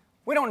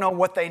 We don't know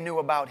what they knew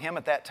about him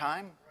at that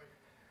time.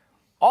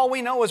 All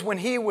we know is when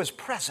he was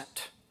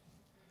present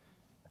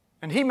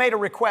and he made a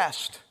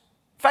request.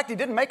 In fact, he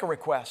didn't make a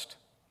request.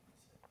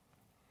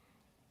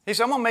 He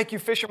said, I'm going to make you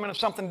fishermen of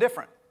something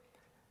different.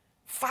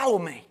 Follow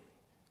me.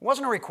 It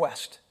wasn't a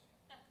request.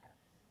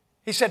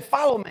 He said,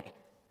 follow me.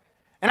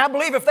 And I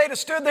believe if they'd have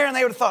stood there and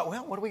they would have thought,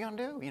 well, what are we going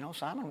to do? You know,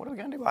 Simon, what are we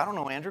going to do? I don't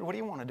know, Andrew. What do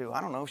you want to do?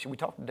 I don't know. Should we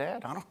talk to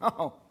Dad? I don't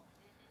know.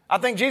 I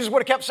think Jesus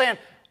would have kept saying,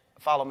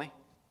 follow me.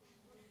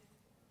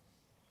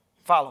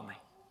 Follow me.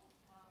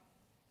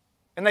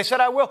 And they said,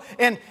 I will.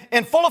 And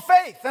full of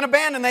faith and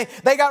abandon,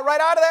 they got right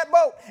out of that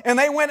boat. And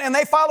they went and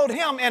they followed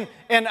him.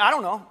 And I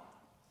don't know,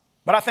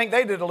 but I think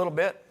they did a little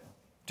bit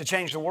to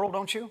change the world,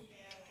 don't you?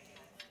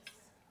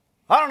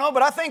 I don't know,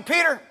 but I think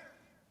Peter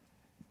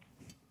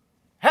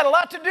had a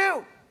lot to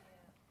do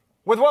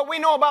with what we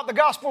know about the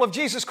gospel of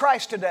Jesus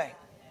Christ today.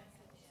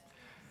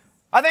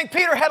 I think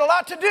Peter had a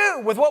lot to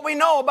do with what we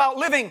know about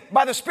living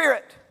by the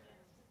Spirit.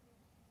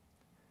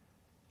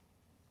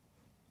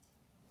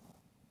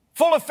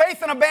 Full of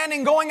faith and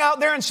abandon, going out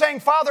there and saying,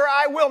 Father,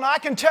 I will. Now I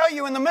can tell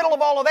you in the middle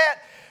of all of that,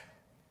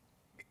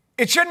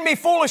 it shouldn't be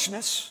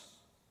foolishness.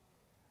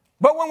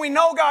 But when we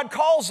know God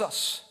calls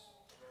us,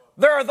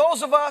 there are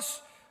those of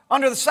us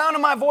under the sound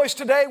of my voice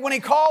today, when He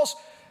calls,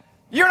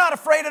 you're not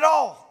afraid at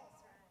all.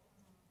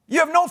 You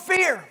have no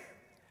fear.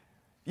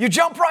 You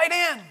jump right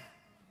in.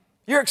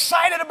 You're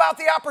excited about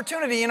the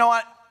opportunity. You know,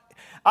 I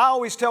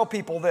always tell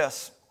people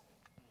this.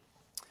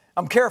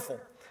 I'm careful.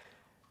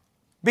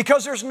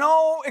 Because there's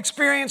no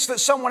experience that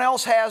someone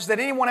else has that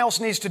anyone else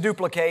needs to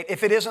duplicate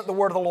if it isn't the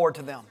word of the Lord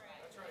to them.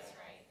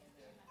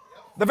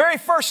 The very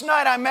first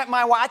night I met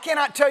my wife, I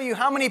cannot tell you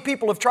how many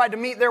people have tried to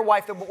meet their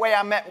wife the way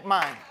I met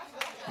mine.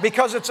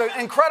 Because it's an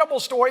incredible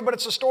story, but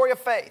it's a story of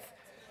faith.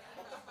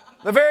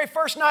 The very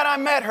first night I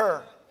met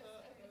her,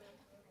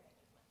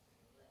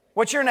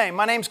 what's your name?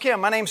 My name's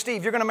Kim. My name's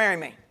Steve. You're going to marry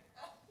me.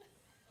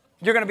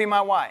 You're going to be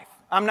my wife.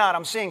 I'm not.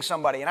 I'm seeing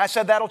somebody. And I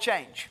said, that'll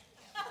change.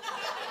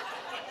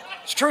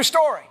 It's a true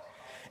story.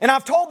 And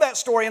I've told that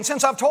story, and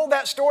since I've told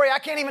that story, I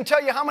can't even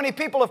tell you how many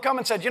people have come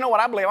and said, you know what,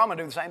 I believe I'm going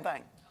to do the same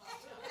thing.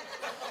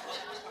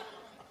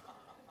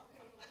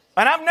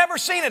 And I've never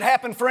seen it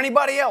happen for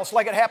anybody else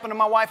like it happened to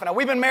my wife and I.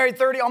 We've been married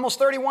almost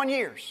 31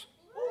 years.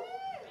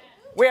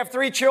 We have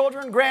 3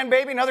 children,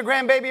 grandbaby, another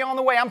grandbaby on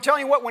the way. I'm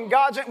telling you what,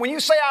 when you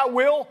say I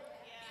will,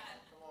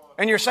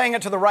 and you're saying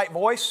it to the right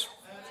voice,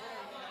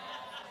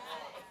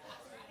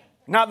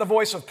 not the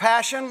voice of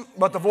passion,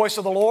 but the voice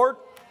of the Lord.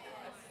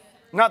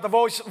 Not the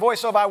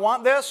voice of I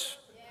want this,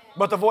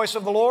 but the voice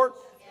of the Lord.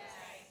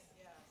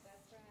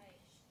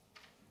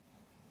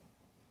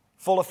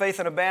 Full of faith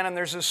and abandon,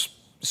 there's this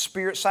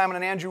spirit. Simon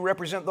and Andrew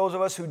represent those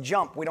of us who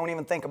jump. We don't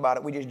even think about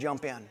it. We just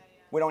jump in.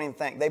 We don't even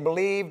think. They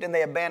believed and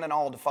they abandoned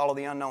all to follow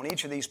the unknown.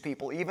 Each of these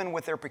people, even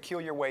with their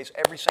peculiar ways,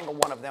 every single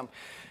one of them,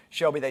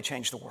 Shelby, they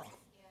changed the world.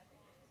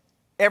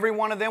 Every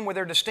one of them with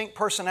their distinct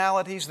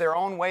personalities, their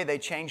own way, they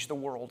changed the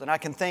world. And I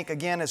can think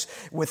again as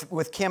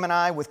with Kim and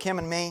I, with Kim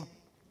and me,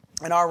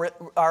 in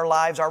our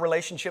lives, our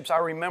relationships. I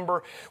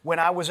remember when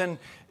I was in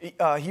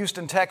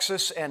Houston,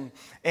 Texas, and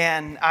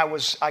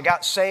I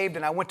got saved,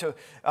 and I went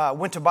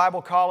to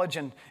Bible college,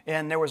 and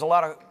there was a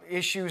lot of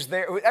issues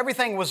there.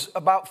 Everything was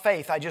about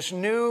faith. I just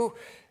knew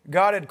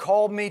God had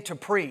called me to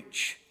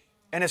preach,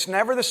 and it's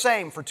never the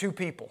same for 2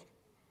 people.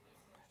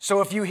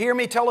 So if you hear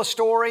me tell a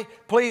story,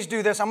 please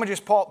do this. I'm going to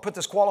just put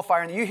this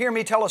qualifier in. You hear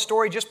me tell a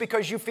story just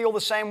because you feel the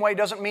same way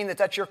doesn't mean that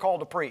that's your call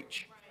to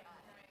preach.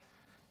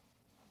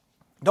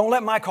 Don't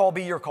let my call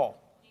be your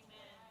call.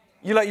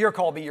 You let your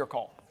call be your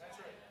call.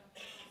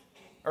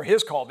 Or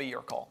His call be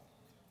your call.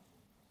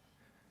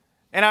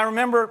 And I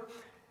remember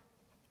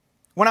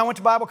when I went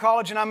to Bible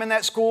college and I'm in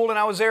that school and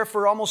I was there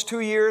for almost 2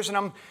 years and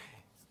I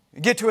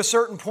get to a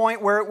certain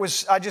point where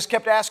I just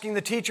kept asking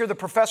the teacher, the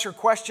professor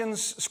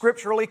questions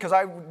scripturally because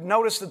I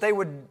noticed that they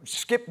would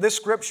skip this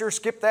scripture,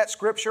 skip that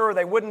scripture, or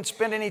they wouldn't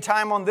spend any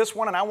time on this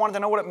one, and I wanted to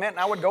know what it meant and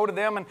I would go to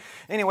them. And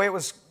anyway, it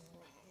was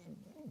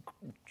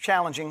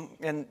challenging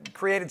and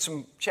created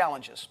some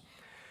challenges.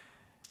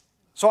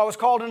 So I was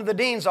called into the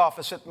dean's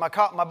office at my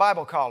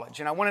Bible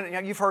college. And I went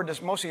in, you've heard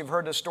this, most of you have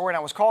heard this story, and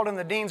I was called in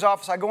the dean's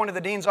office. I go into the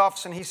dean's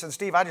office and he said,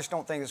 Steve, I just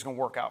don't think this is going to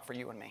work out for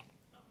you and me.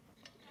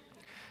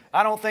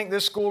 I don't think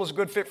this school is a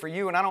good fit for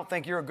you, and I don't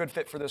think you're a good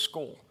fit for this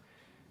school.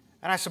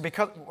 And I said,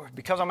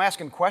 because I'm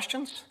asking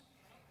questions?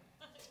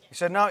 He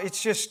said, no,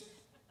 it's just,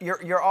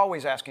 you're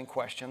always asking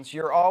questions.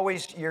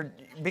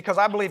 Because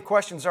I believe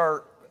questions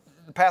are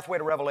the pathway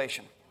to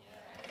revelation.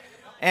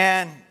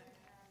 And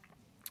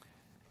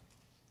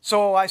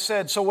so I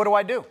said, so what do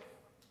I do?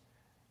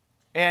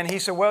 And he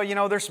said, well, you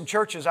know, there's some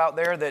churches out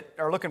there that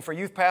are looking for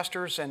youth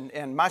pastors,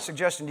 and my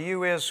suggestion to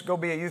you is go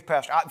be a youth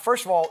pastor.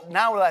 First of all,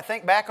 now that I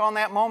think back on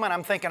that moment,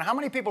 I'm thinking, how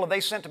many people have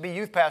they sent to be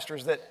youth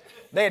pastors that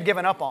they had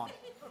given up on?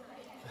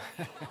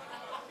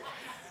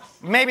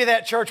 Maybe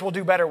that church will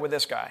do better with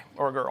this guy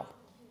or girl.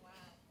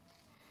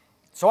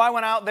 So I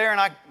went out there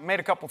and I made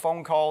a couple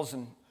phone calls,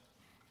 and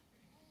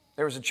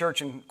there was a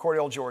church in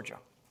Cordell, Georgia.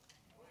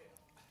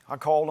 I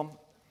called them,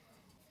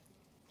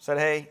 said,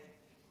 hey,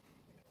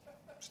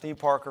 Steve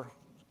Parker,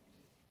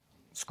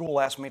 school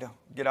asked me to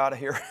get out of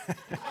here.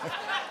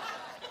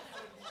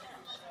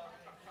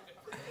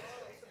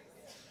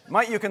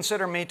 Might you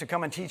consider me to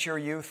come and teach your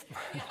youth?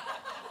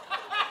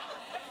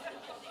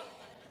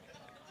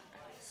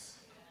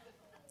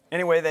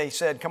 Anyway, they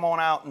said, come on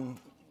out and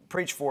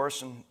preach for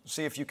us and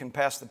see if you can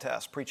pass the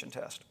test, preaching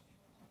test.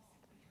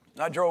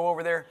 I drove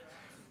over there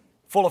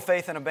full of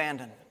faith and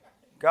abandon.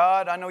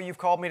 God, I know you've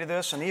called me to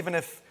this, and even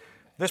if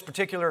this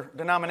particular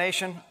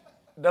denomination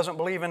doesn't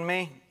believe in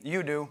me,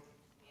 you do.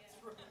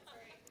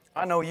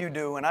 I know you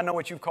do, and I know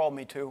what you've called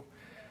me to.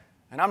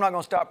 And I'm not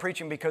going to stop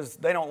preaching because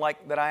they don't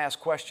like that I ask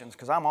questions,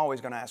 because I'm always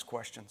going to ask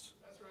questions.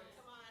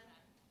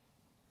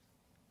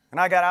 And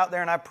I got out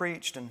there and I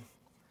preached, and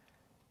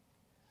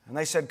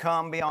they said,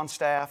 come be on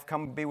staff,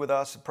 come be with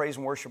us, the praise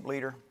and worship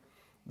leader.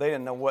 They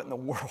didn't know what in the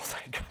world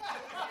they got.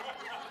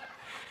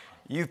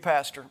 Youth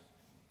pastor.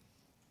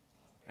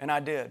 And I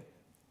did.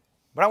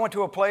 But I went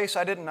to a place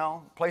I didn't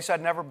know, a place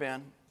I'd never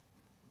been,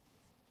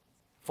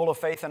 full of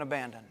faith and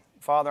abandon.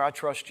 Father, I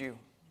trust you.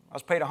 I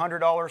was paid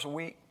 $100 a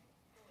week.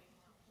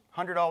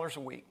 $100 a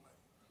week.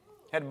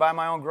 Had to buy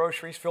my own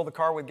groceries, fill the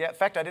car with gas. In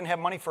fact, I didn't have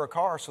money for a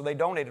car, so they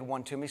donated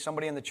one to me.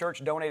 Somebody in the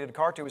church donated a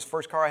car to me. It was the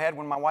first car I had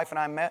when my wife and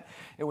I met.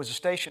 It was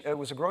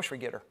a grocery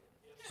getter.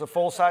 It was a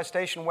full-size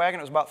station wagon.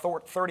 It was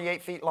about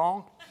 38 feet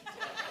long.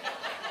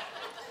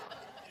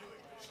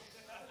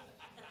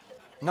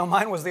 No,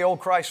 mine was the old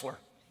Chrysler.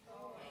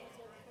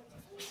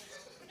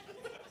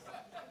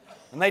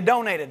 And they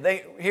donated.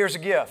 Here's a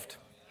gift.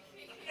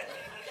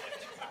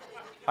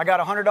 I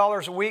got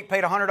 $100 a week,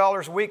 paid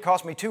 $100 a week,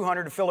 cost me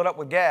 $200 to fill it up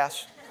with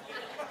gas.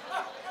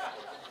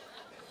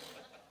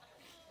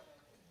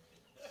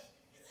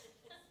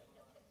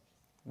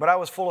 But I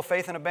was full of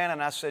faith and abandon.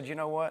 And I said, you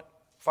know what?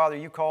 Father,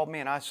 you called me,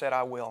 and I said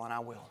I will, and I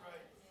will.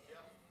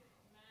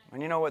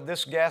 And you know what?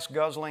 This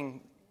gas-guzzling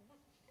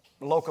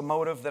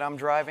locomotive that I'm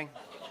driving,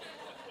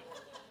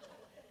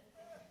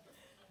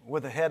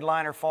 with the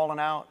headliner falling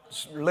out,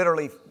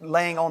 literally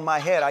laying on my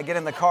head. I get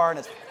in the car,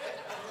 and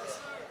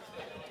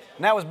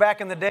that was back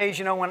in the days,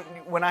 you know,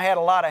 when I had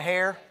a lot of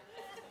hair.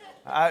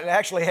 I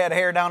actually had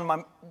hair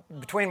down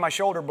between my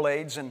shoulder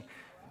blades, and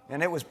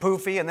it was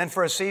poofy. And then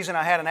for a season,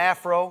 I had an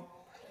afro.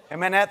 And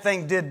man, that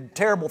thing did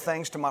terrible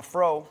things to my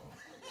fro.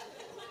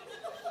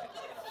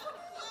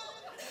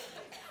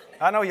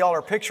 I know y'all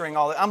are picturing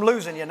all that. I'm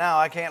losing you now.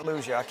 I can't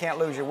lose you. I can't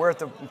lose you. We're at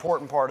the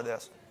important part of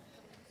this.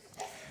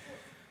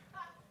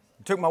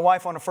 Took my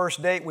wife on a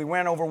first date. We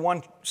went over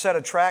one set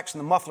of tracks, and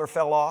the muffler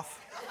fell off.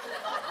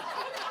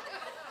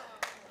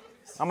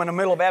 I'm in the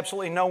middle of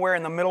absolutely nowhere,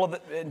 in the middle of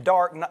the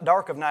dark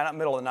of night, not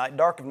middle of the night,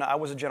 dark of night. I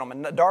was a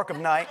gentleman. Dark of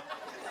night.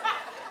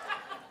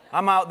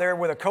 I'm out there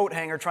with a coat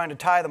hanger trying to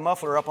tie the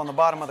muffler up on the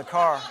bottom of the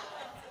car.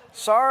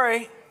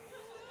 Sorry.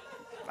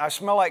 I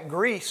smell like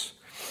grease.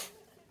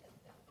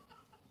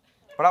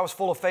 But I was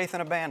full of faith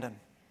and abandon.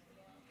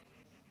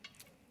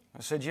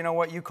 I said, you know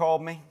what? You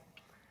called me,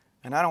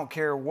 and I don't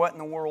care what in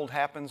the world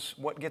happens,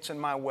 what gets in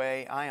my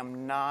way. I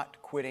am not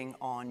quitting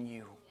on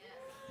you.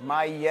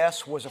 My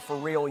yes was a for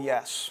real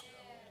yes.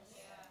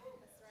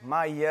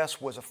 My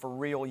yes was a for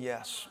real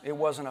yes. It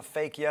wasn't a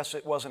fake yes.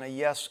 It wasn't a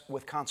yes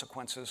with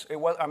consequences.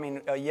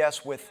 A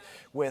yes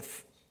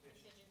with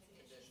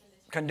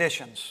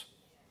conditions.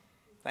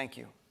 Thank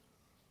you.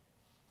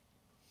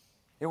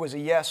 It was a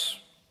yes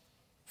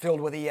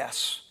filled with a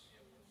yes.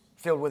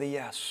 Filled with a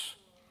yes.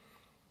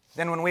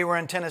 Then when we were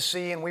in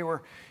Tennessee and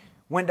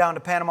went down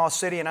to Panama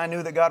City, and I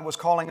knew that God was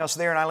calling us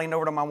there, and I leaned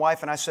over to my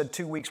wife and I said, in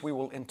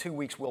 2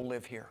 weeks we'll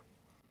live here.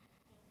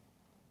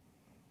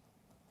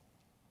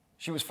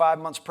 She was 5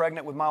 months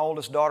pregnant with my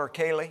oldest daughter,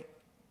 Kaylee.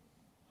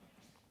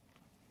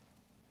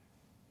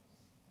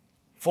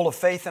 Full of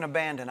faith and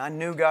abandon. I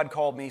knew God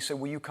called me. He said,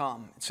 will you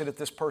come and sit at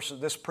this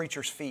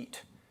preacher's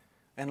feet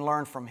and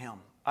learn from him?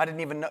 I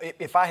didn't even know.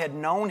 If I had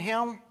known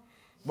him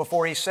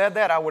before he said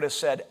that, I would have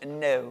said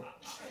no.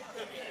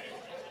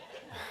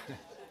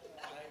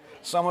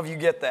 Some of you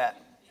get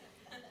that.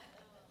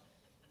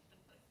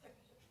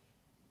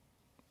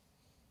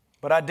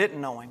 But I didn't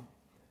know him.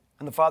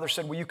 And the Father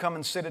said, will you come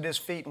and sit at his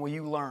feet, and will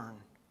you learn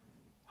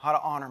how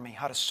to honor me,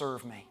 how to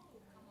serve me,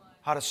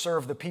 how to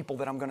serve the people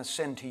that I'm going to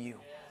send to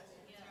you?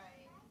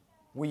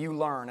 Will you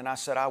learn? And I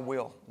said, I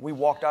will. We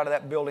walked out of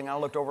that building. I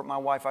looked over at my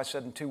wife. I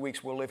said, in 2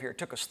 weeks we'll live here. It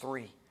took us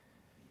 3.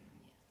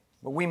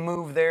 But we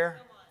moved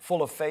there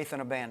full of faith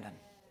and abandon.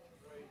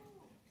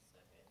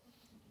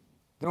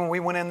 Then when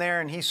we went in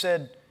there, and he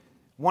said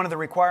one of the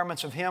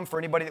requirements of him for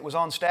anybody that was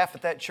on staff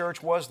at that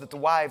church was that the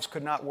wives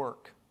could not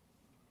work.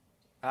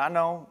 And I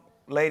know,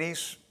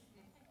 ladies,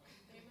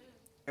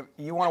 if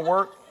you want to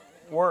work.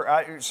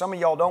 Some of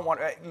y'all don't want.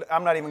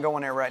 I'm not even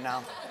going there right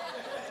now.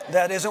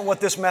 That isn't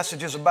what this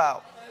message is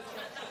about.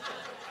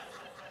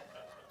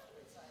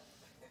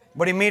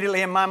 But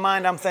immediately in my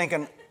mind, I'm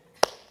thinking,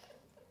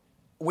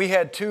 we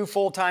had 2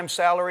 full-time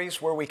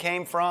salaries where we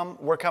came from.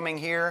 We're coming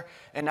here,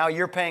 and now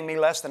you're paying me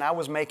less than I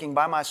was making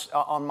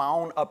on my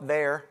own up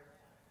there.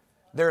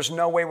 There's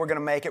no way we're going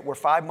to make it. We're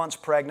 5 months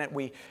pregnant.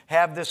 We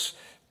have this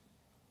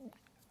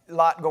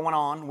lot going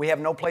on. We have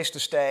no place to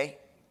stay.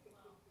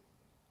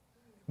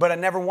 But I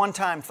never one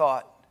time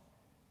thought,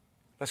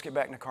 let's get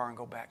back in the car and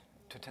go back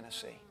to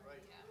Tennessee.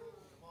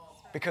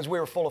 Because we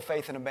were full of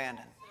faith and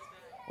abandon.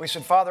 We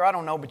said, Father, I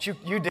don't know, but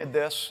you did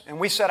this. And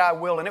we said, I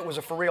will, and it was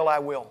a for real I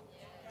will.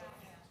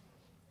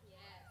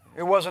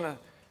 It wasn't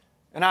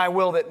an I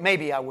will that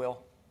maybe I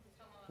will.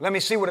 Let me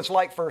see what it's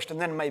like first, and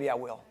then maybe I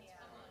will.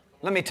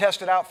 Let me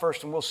test it out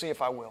first, and we'll see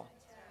if I will.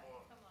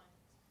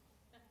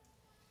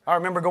 I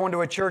remember going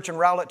to a church in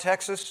Rowlett,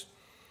 Texas,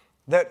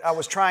 that I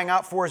was trying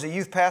out for as a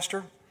youth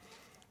pastor.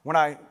 When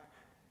I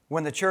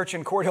when the church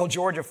in Court Hill,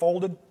 Georgia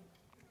folded.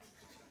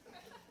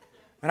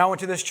 And I went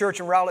to this church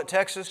in Rowlett,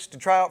 Texas to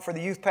try out for the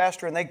youth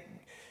pastor, and they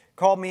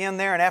called me in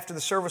there, and after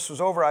the service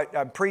was over, I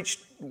preached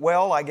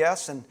well, I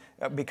guess, and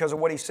because of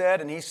what he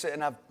said. And he said,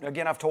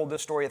 and I've told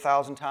this story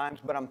 1,000 times,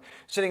 but I'm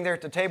sitting there at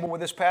the table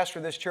with this pastor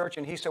of this church,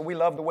 and he said, we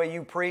love the way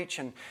you preach,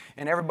 and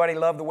everybody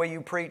loved the way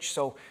you preach,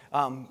 so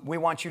we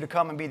want you to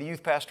come and be the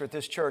youth pastor at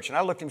this church. And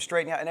I looked him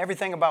straight in the eye, and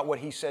everything about what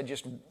he said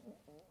just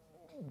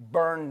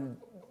burned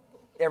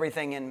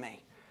everything in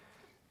me.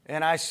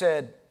 And I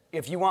said,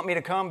 if you want me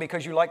to come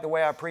because you like the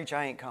way I preach,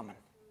 I ain't coming.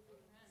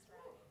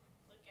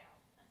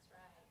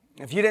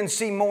 If you didn't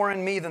see more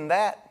in me than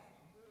that,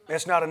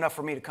 it's not enough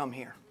for me to come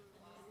here.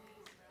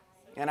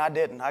 And I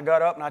didn't. I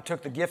got up and I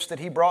took the gifts that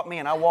he brought me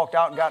and I walked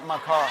out and got in my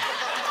car.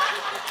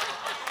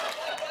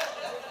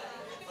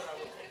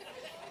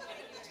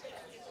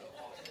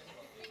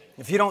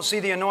 If you don't see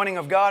the anointing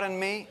of God in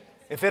me,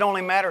 if it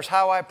only matters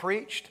how I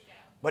preached,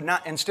 but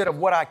not instead of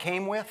what I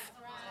came with,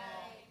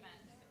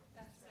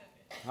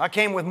 I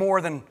came with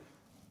more than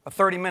a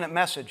 30-minute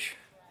message.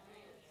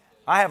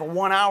 I have a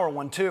 1-hour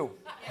one too.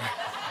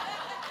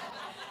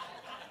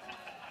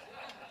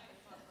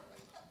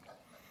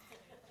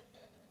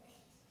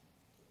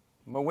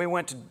 But we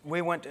went,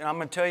 and I'm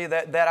going to tell you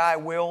that I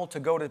will to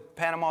go to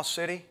Panama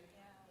City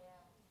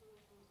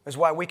is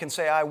why we can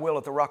say I will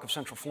at the Rock of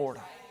Central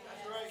Florida.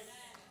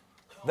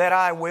 That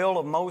I will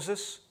of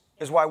Moses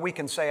is why we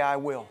can say I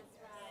will.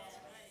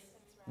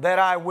 That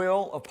I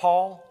will of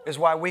Paul is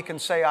why we can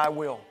say I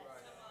will.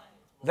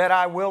 That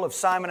I will of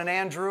Simon and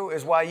Andrew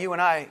is why you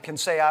and I can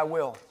say I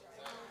will.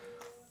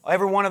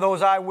 Every one of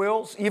those I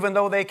wills, even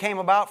though they came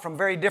about from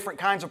very different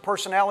kinds of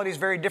personalities,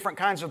 very different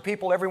kinds of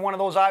people, every one of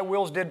those I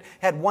wills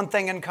had one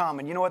thing in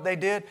common. You know what they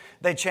did?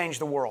 They changed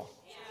the world.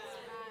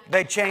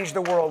 They changed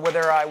the world with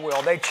their I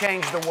will. They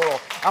changed the world.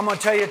 I'm going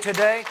to tell you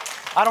today,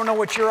 I don't know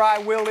what your I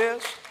will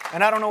is,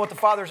 and I don't know what the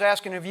Father's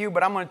asking of you,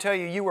 but I'm going to tell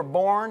you, you were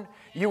born,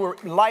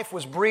 life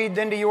was breathed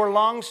into your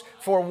lungs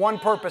for one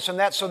purpose, and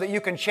that's so that you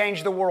can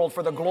change the world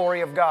for the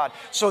glory of God.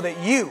 So that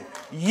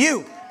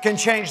you can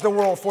change the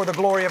world for the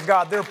glory of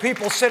God. There are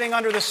people sitting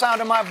under the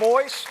sound of my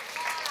voice.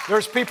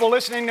 There's people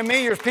listening to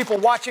me. There's people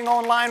watching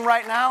online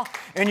right now.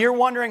 And you're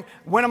wondering,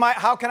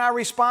 how can I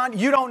respond?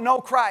 You don't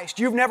know Christ.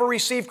 You've never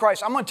received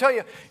Christ. I'm going to tell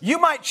you, you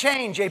might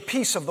change a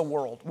piece of the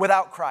world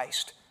without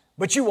Christ,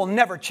 but you will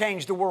never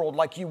change the world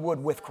like you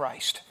would with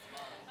Christ.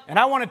 And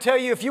I want to tell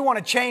you, if you want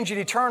to change it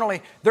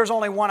eternally, there's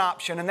only one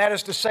option, and that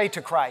is to say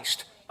to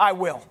Christ, I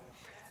will.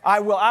 I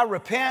will. I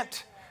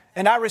repent.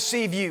 And I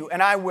receive you,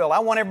 and I will. I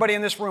want everybody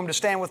in this room to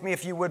stand with me,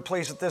 if you would,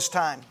 please, at this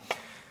time.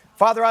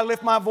 Father, I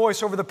lift my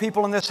voice over the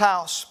people in this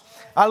house.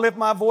 I lift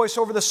my voice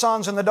over the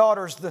sons and the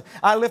daughters.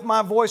 I lift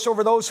my voice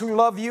over those who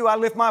love you. I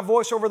lift my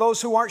voice over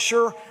those who aren't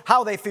sure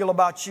how they feel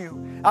about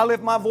you. I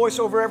lift my voice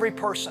over every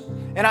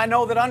person. And I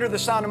know that under the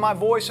sound of my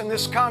voice in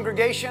this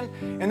congregation,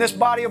 in this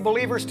body of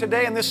believers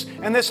today, in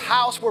this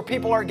house where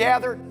people are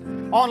gathered,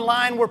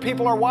 online where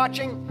people are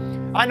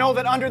watching, I know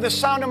that under the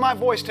sound of my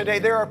voice today,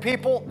 there are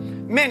people,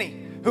 many,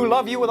 who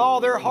love you with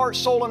all their heart,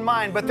 soul, and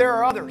mind. But there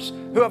are others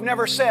who have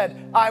never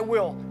said, I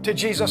will to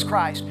Jesus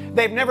Christ.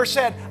 They've never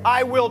said,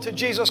 I will to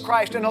Jesus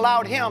Christ and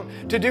allowed Him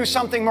to do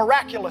something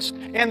miraculous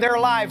in their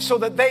lives so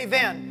that they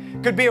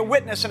then could be a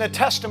witness and a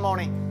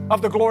testimony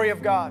of the glory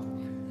of God.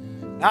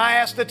 Now I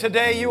ask that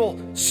today you will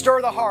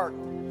stir the heart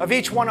of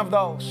each one of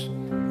those.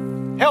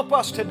 Help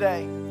us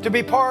today to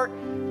be part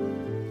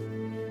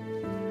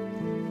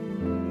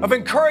of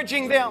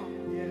encouraging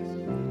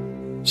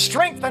them,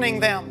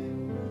 strengthening them,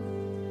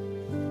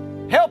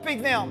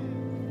 helping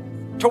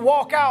them to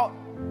walk out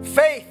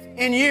faith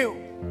in you.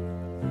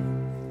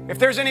 If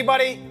there's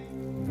anybody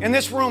in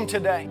this room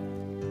today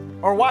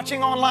or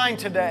watching online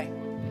today,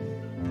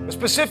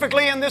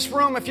 specifically in this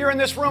room, if you're in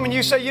this room and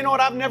you say, you know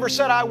what, I've never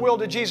said I will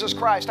to Jesus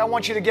Christ, I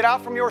want you to get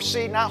out from your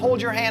seat, not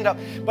hold your hand up,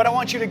 but I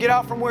want you to get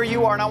out from where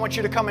you are and I want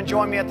you to come and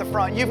join me at the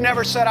front. You've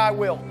never said I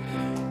will.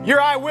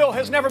 Your I will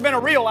has never been a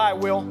real I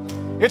will.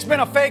 It's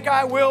been a fake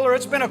I will, or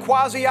it's been a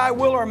quasi I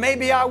will, or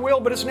maybe I will,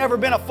 but it's never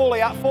been a full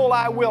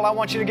I will. I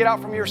want you to get out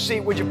from your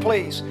seat, would you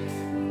please?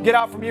 Get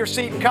out from your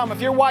seat and come.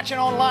 If you're watching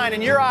online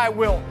and your I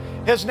will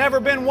has never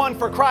been one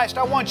for Christ,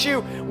 I want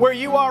you where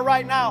you are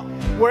right now,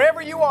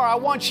 wherever you are, I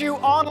want you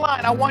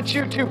online. I want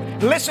you to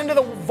listen to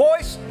the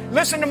voice,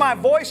 listen to my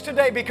voice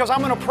today, because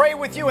I'm going to pray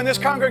with you and this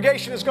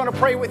congregation is going to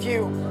pray with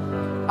you.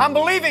 I'm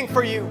believing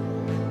for you,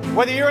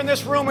 whether you're in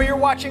this room or you're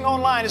watching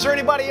online. Is there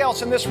anybody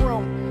else in this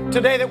room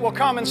today that will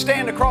come and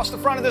stand across the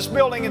front of this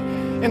building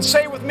and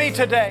say with me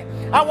today,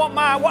 I want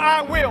my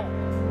I will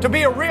to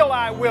be a real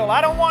I will.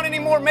 I don't want any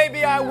more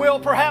maybe I will,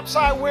 perhaps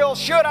I will,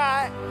 should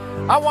I?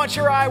 I want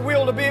your I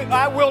will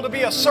to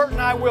be a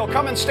certain I will.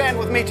 Come and stand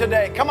with me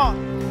today. Come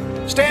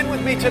on. Stand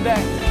with me today.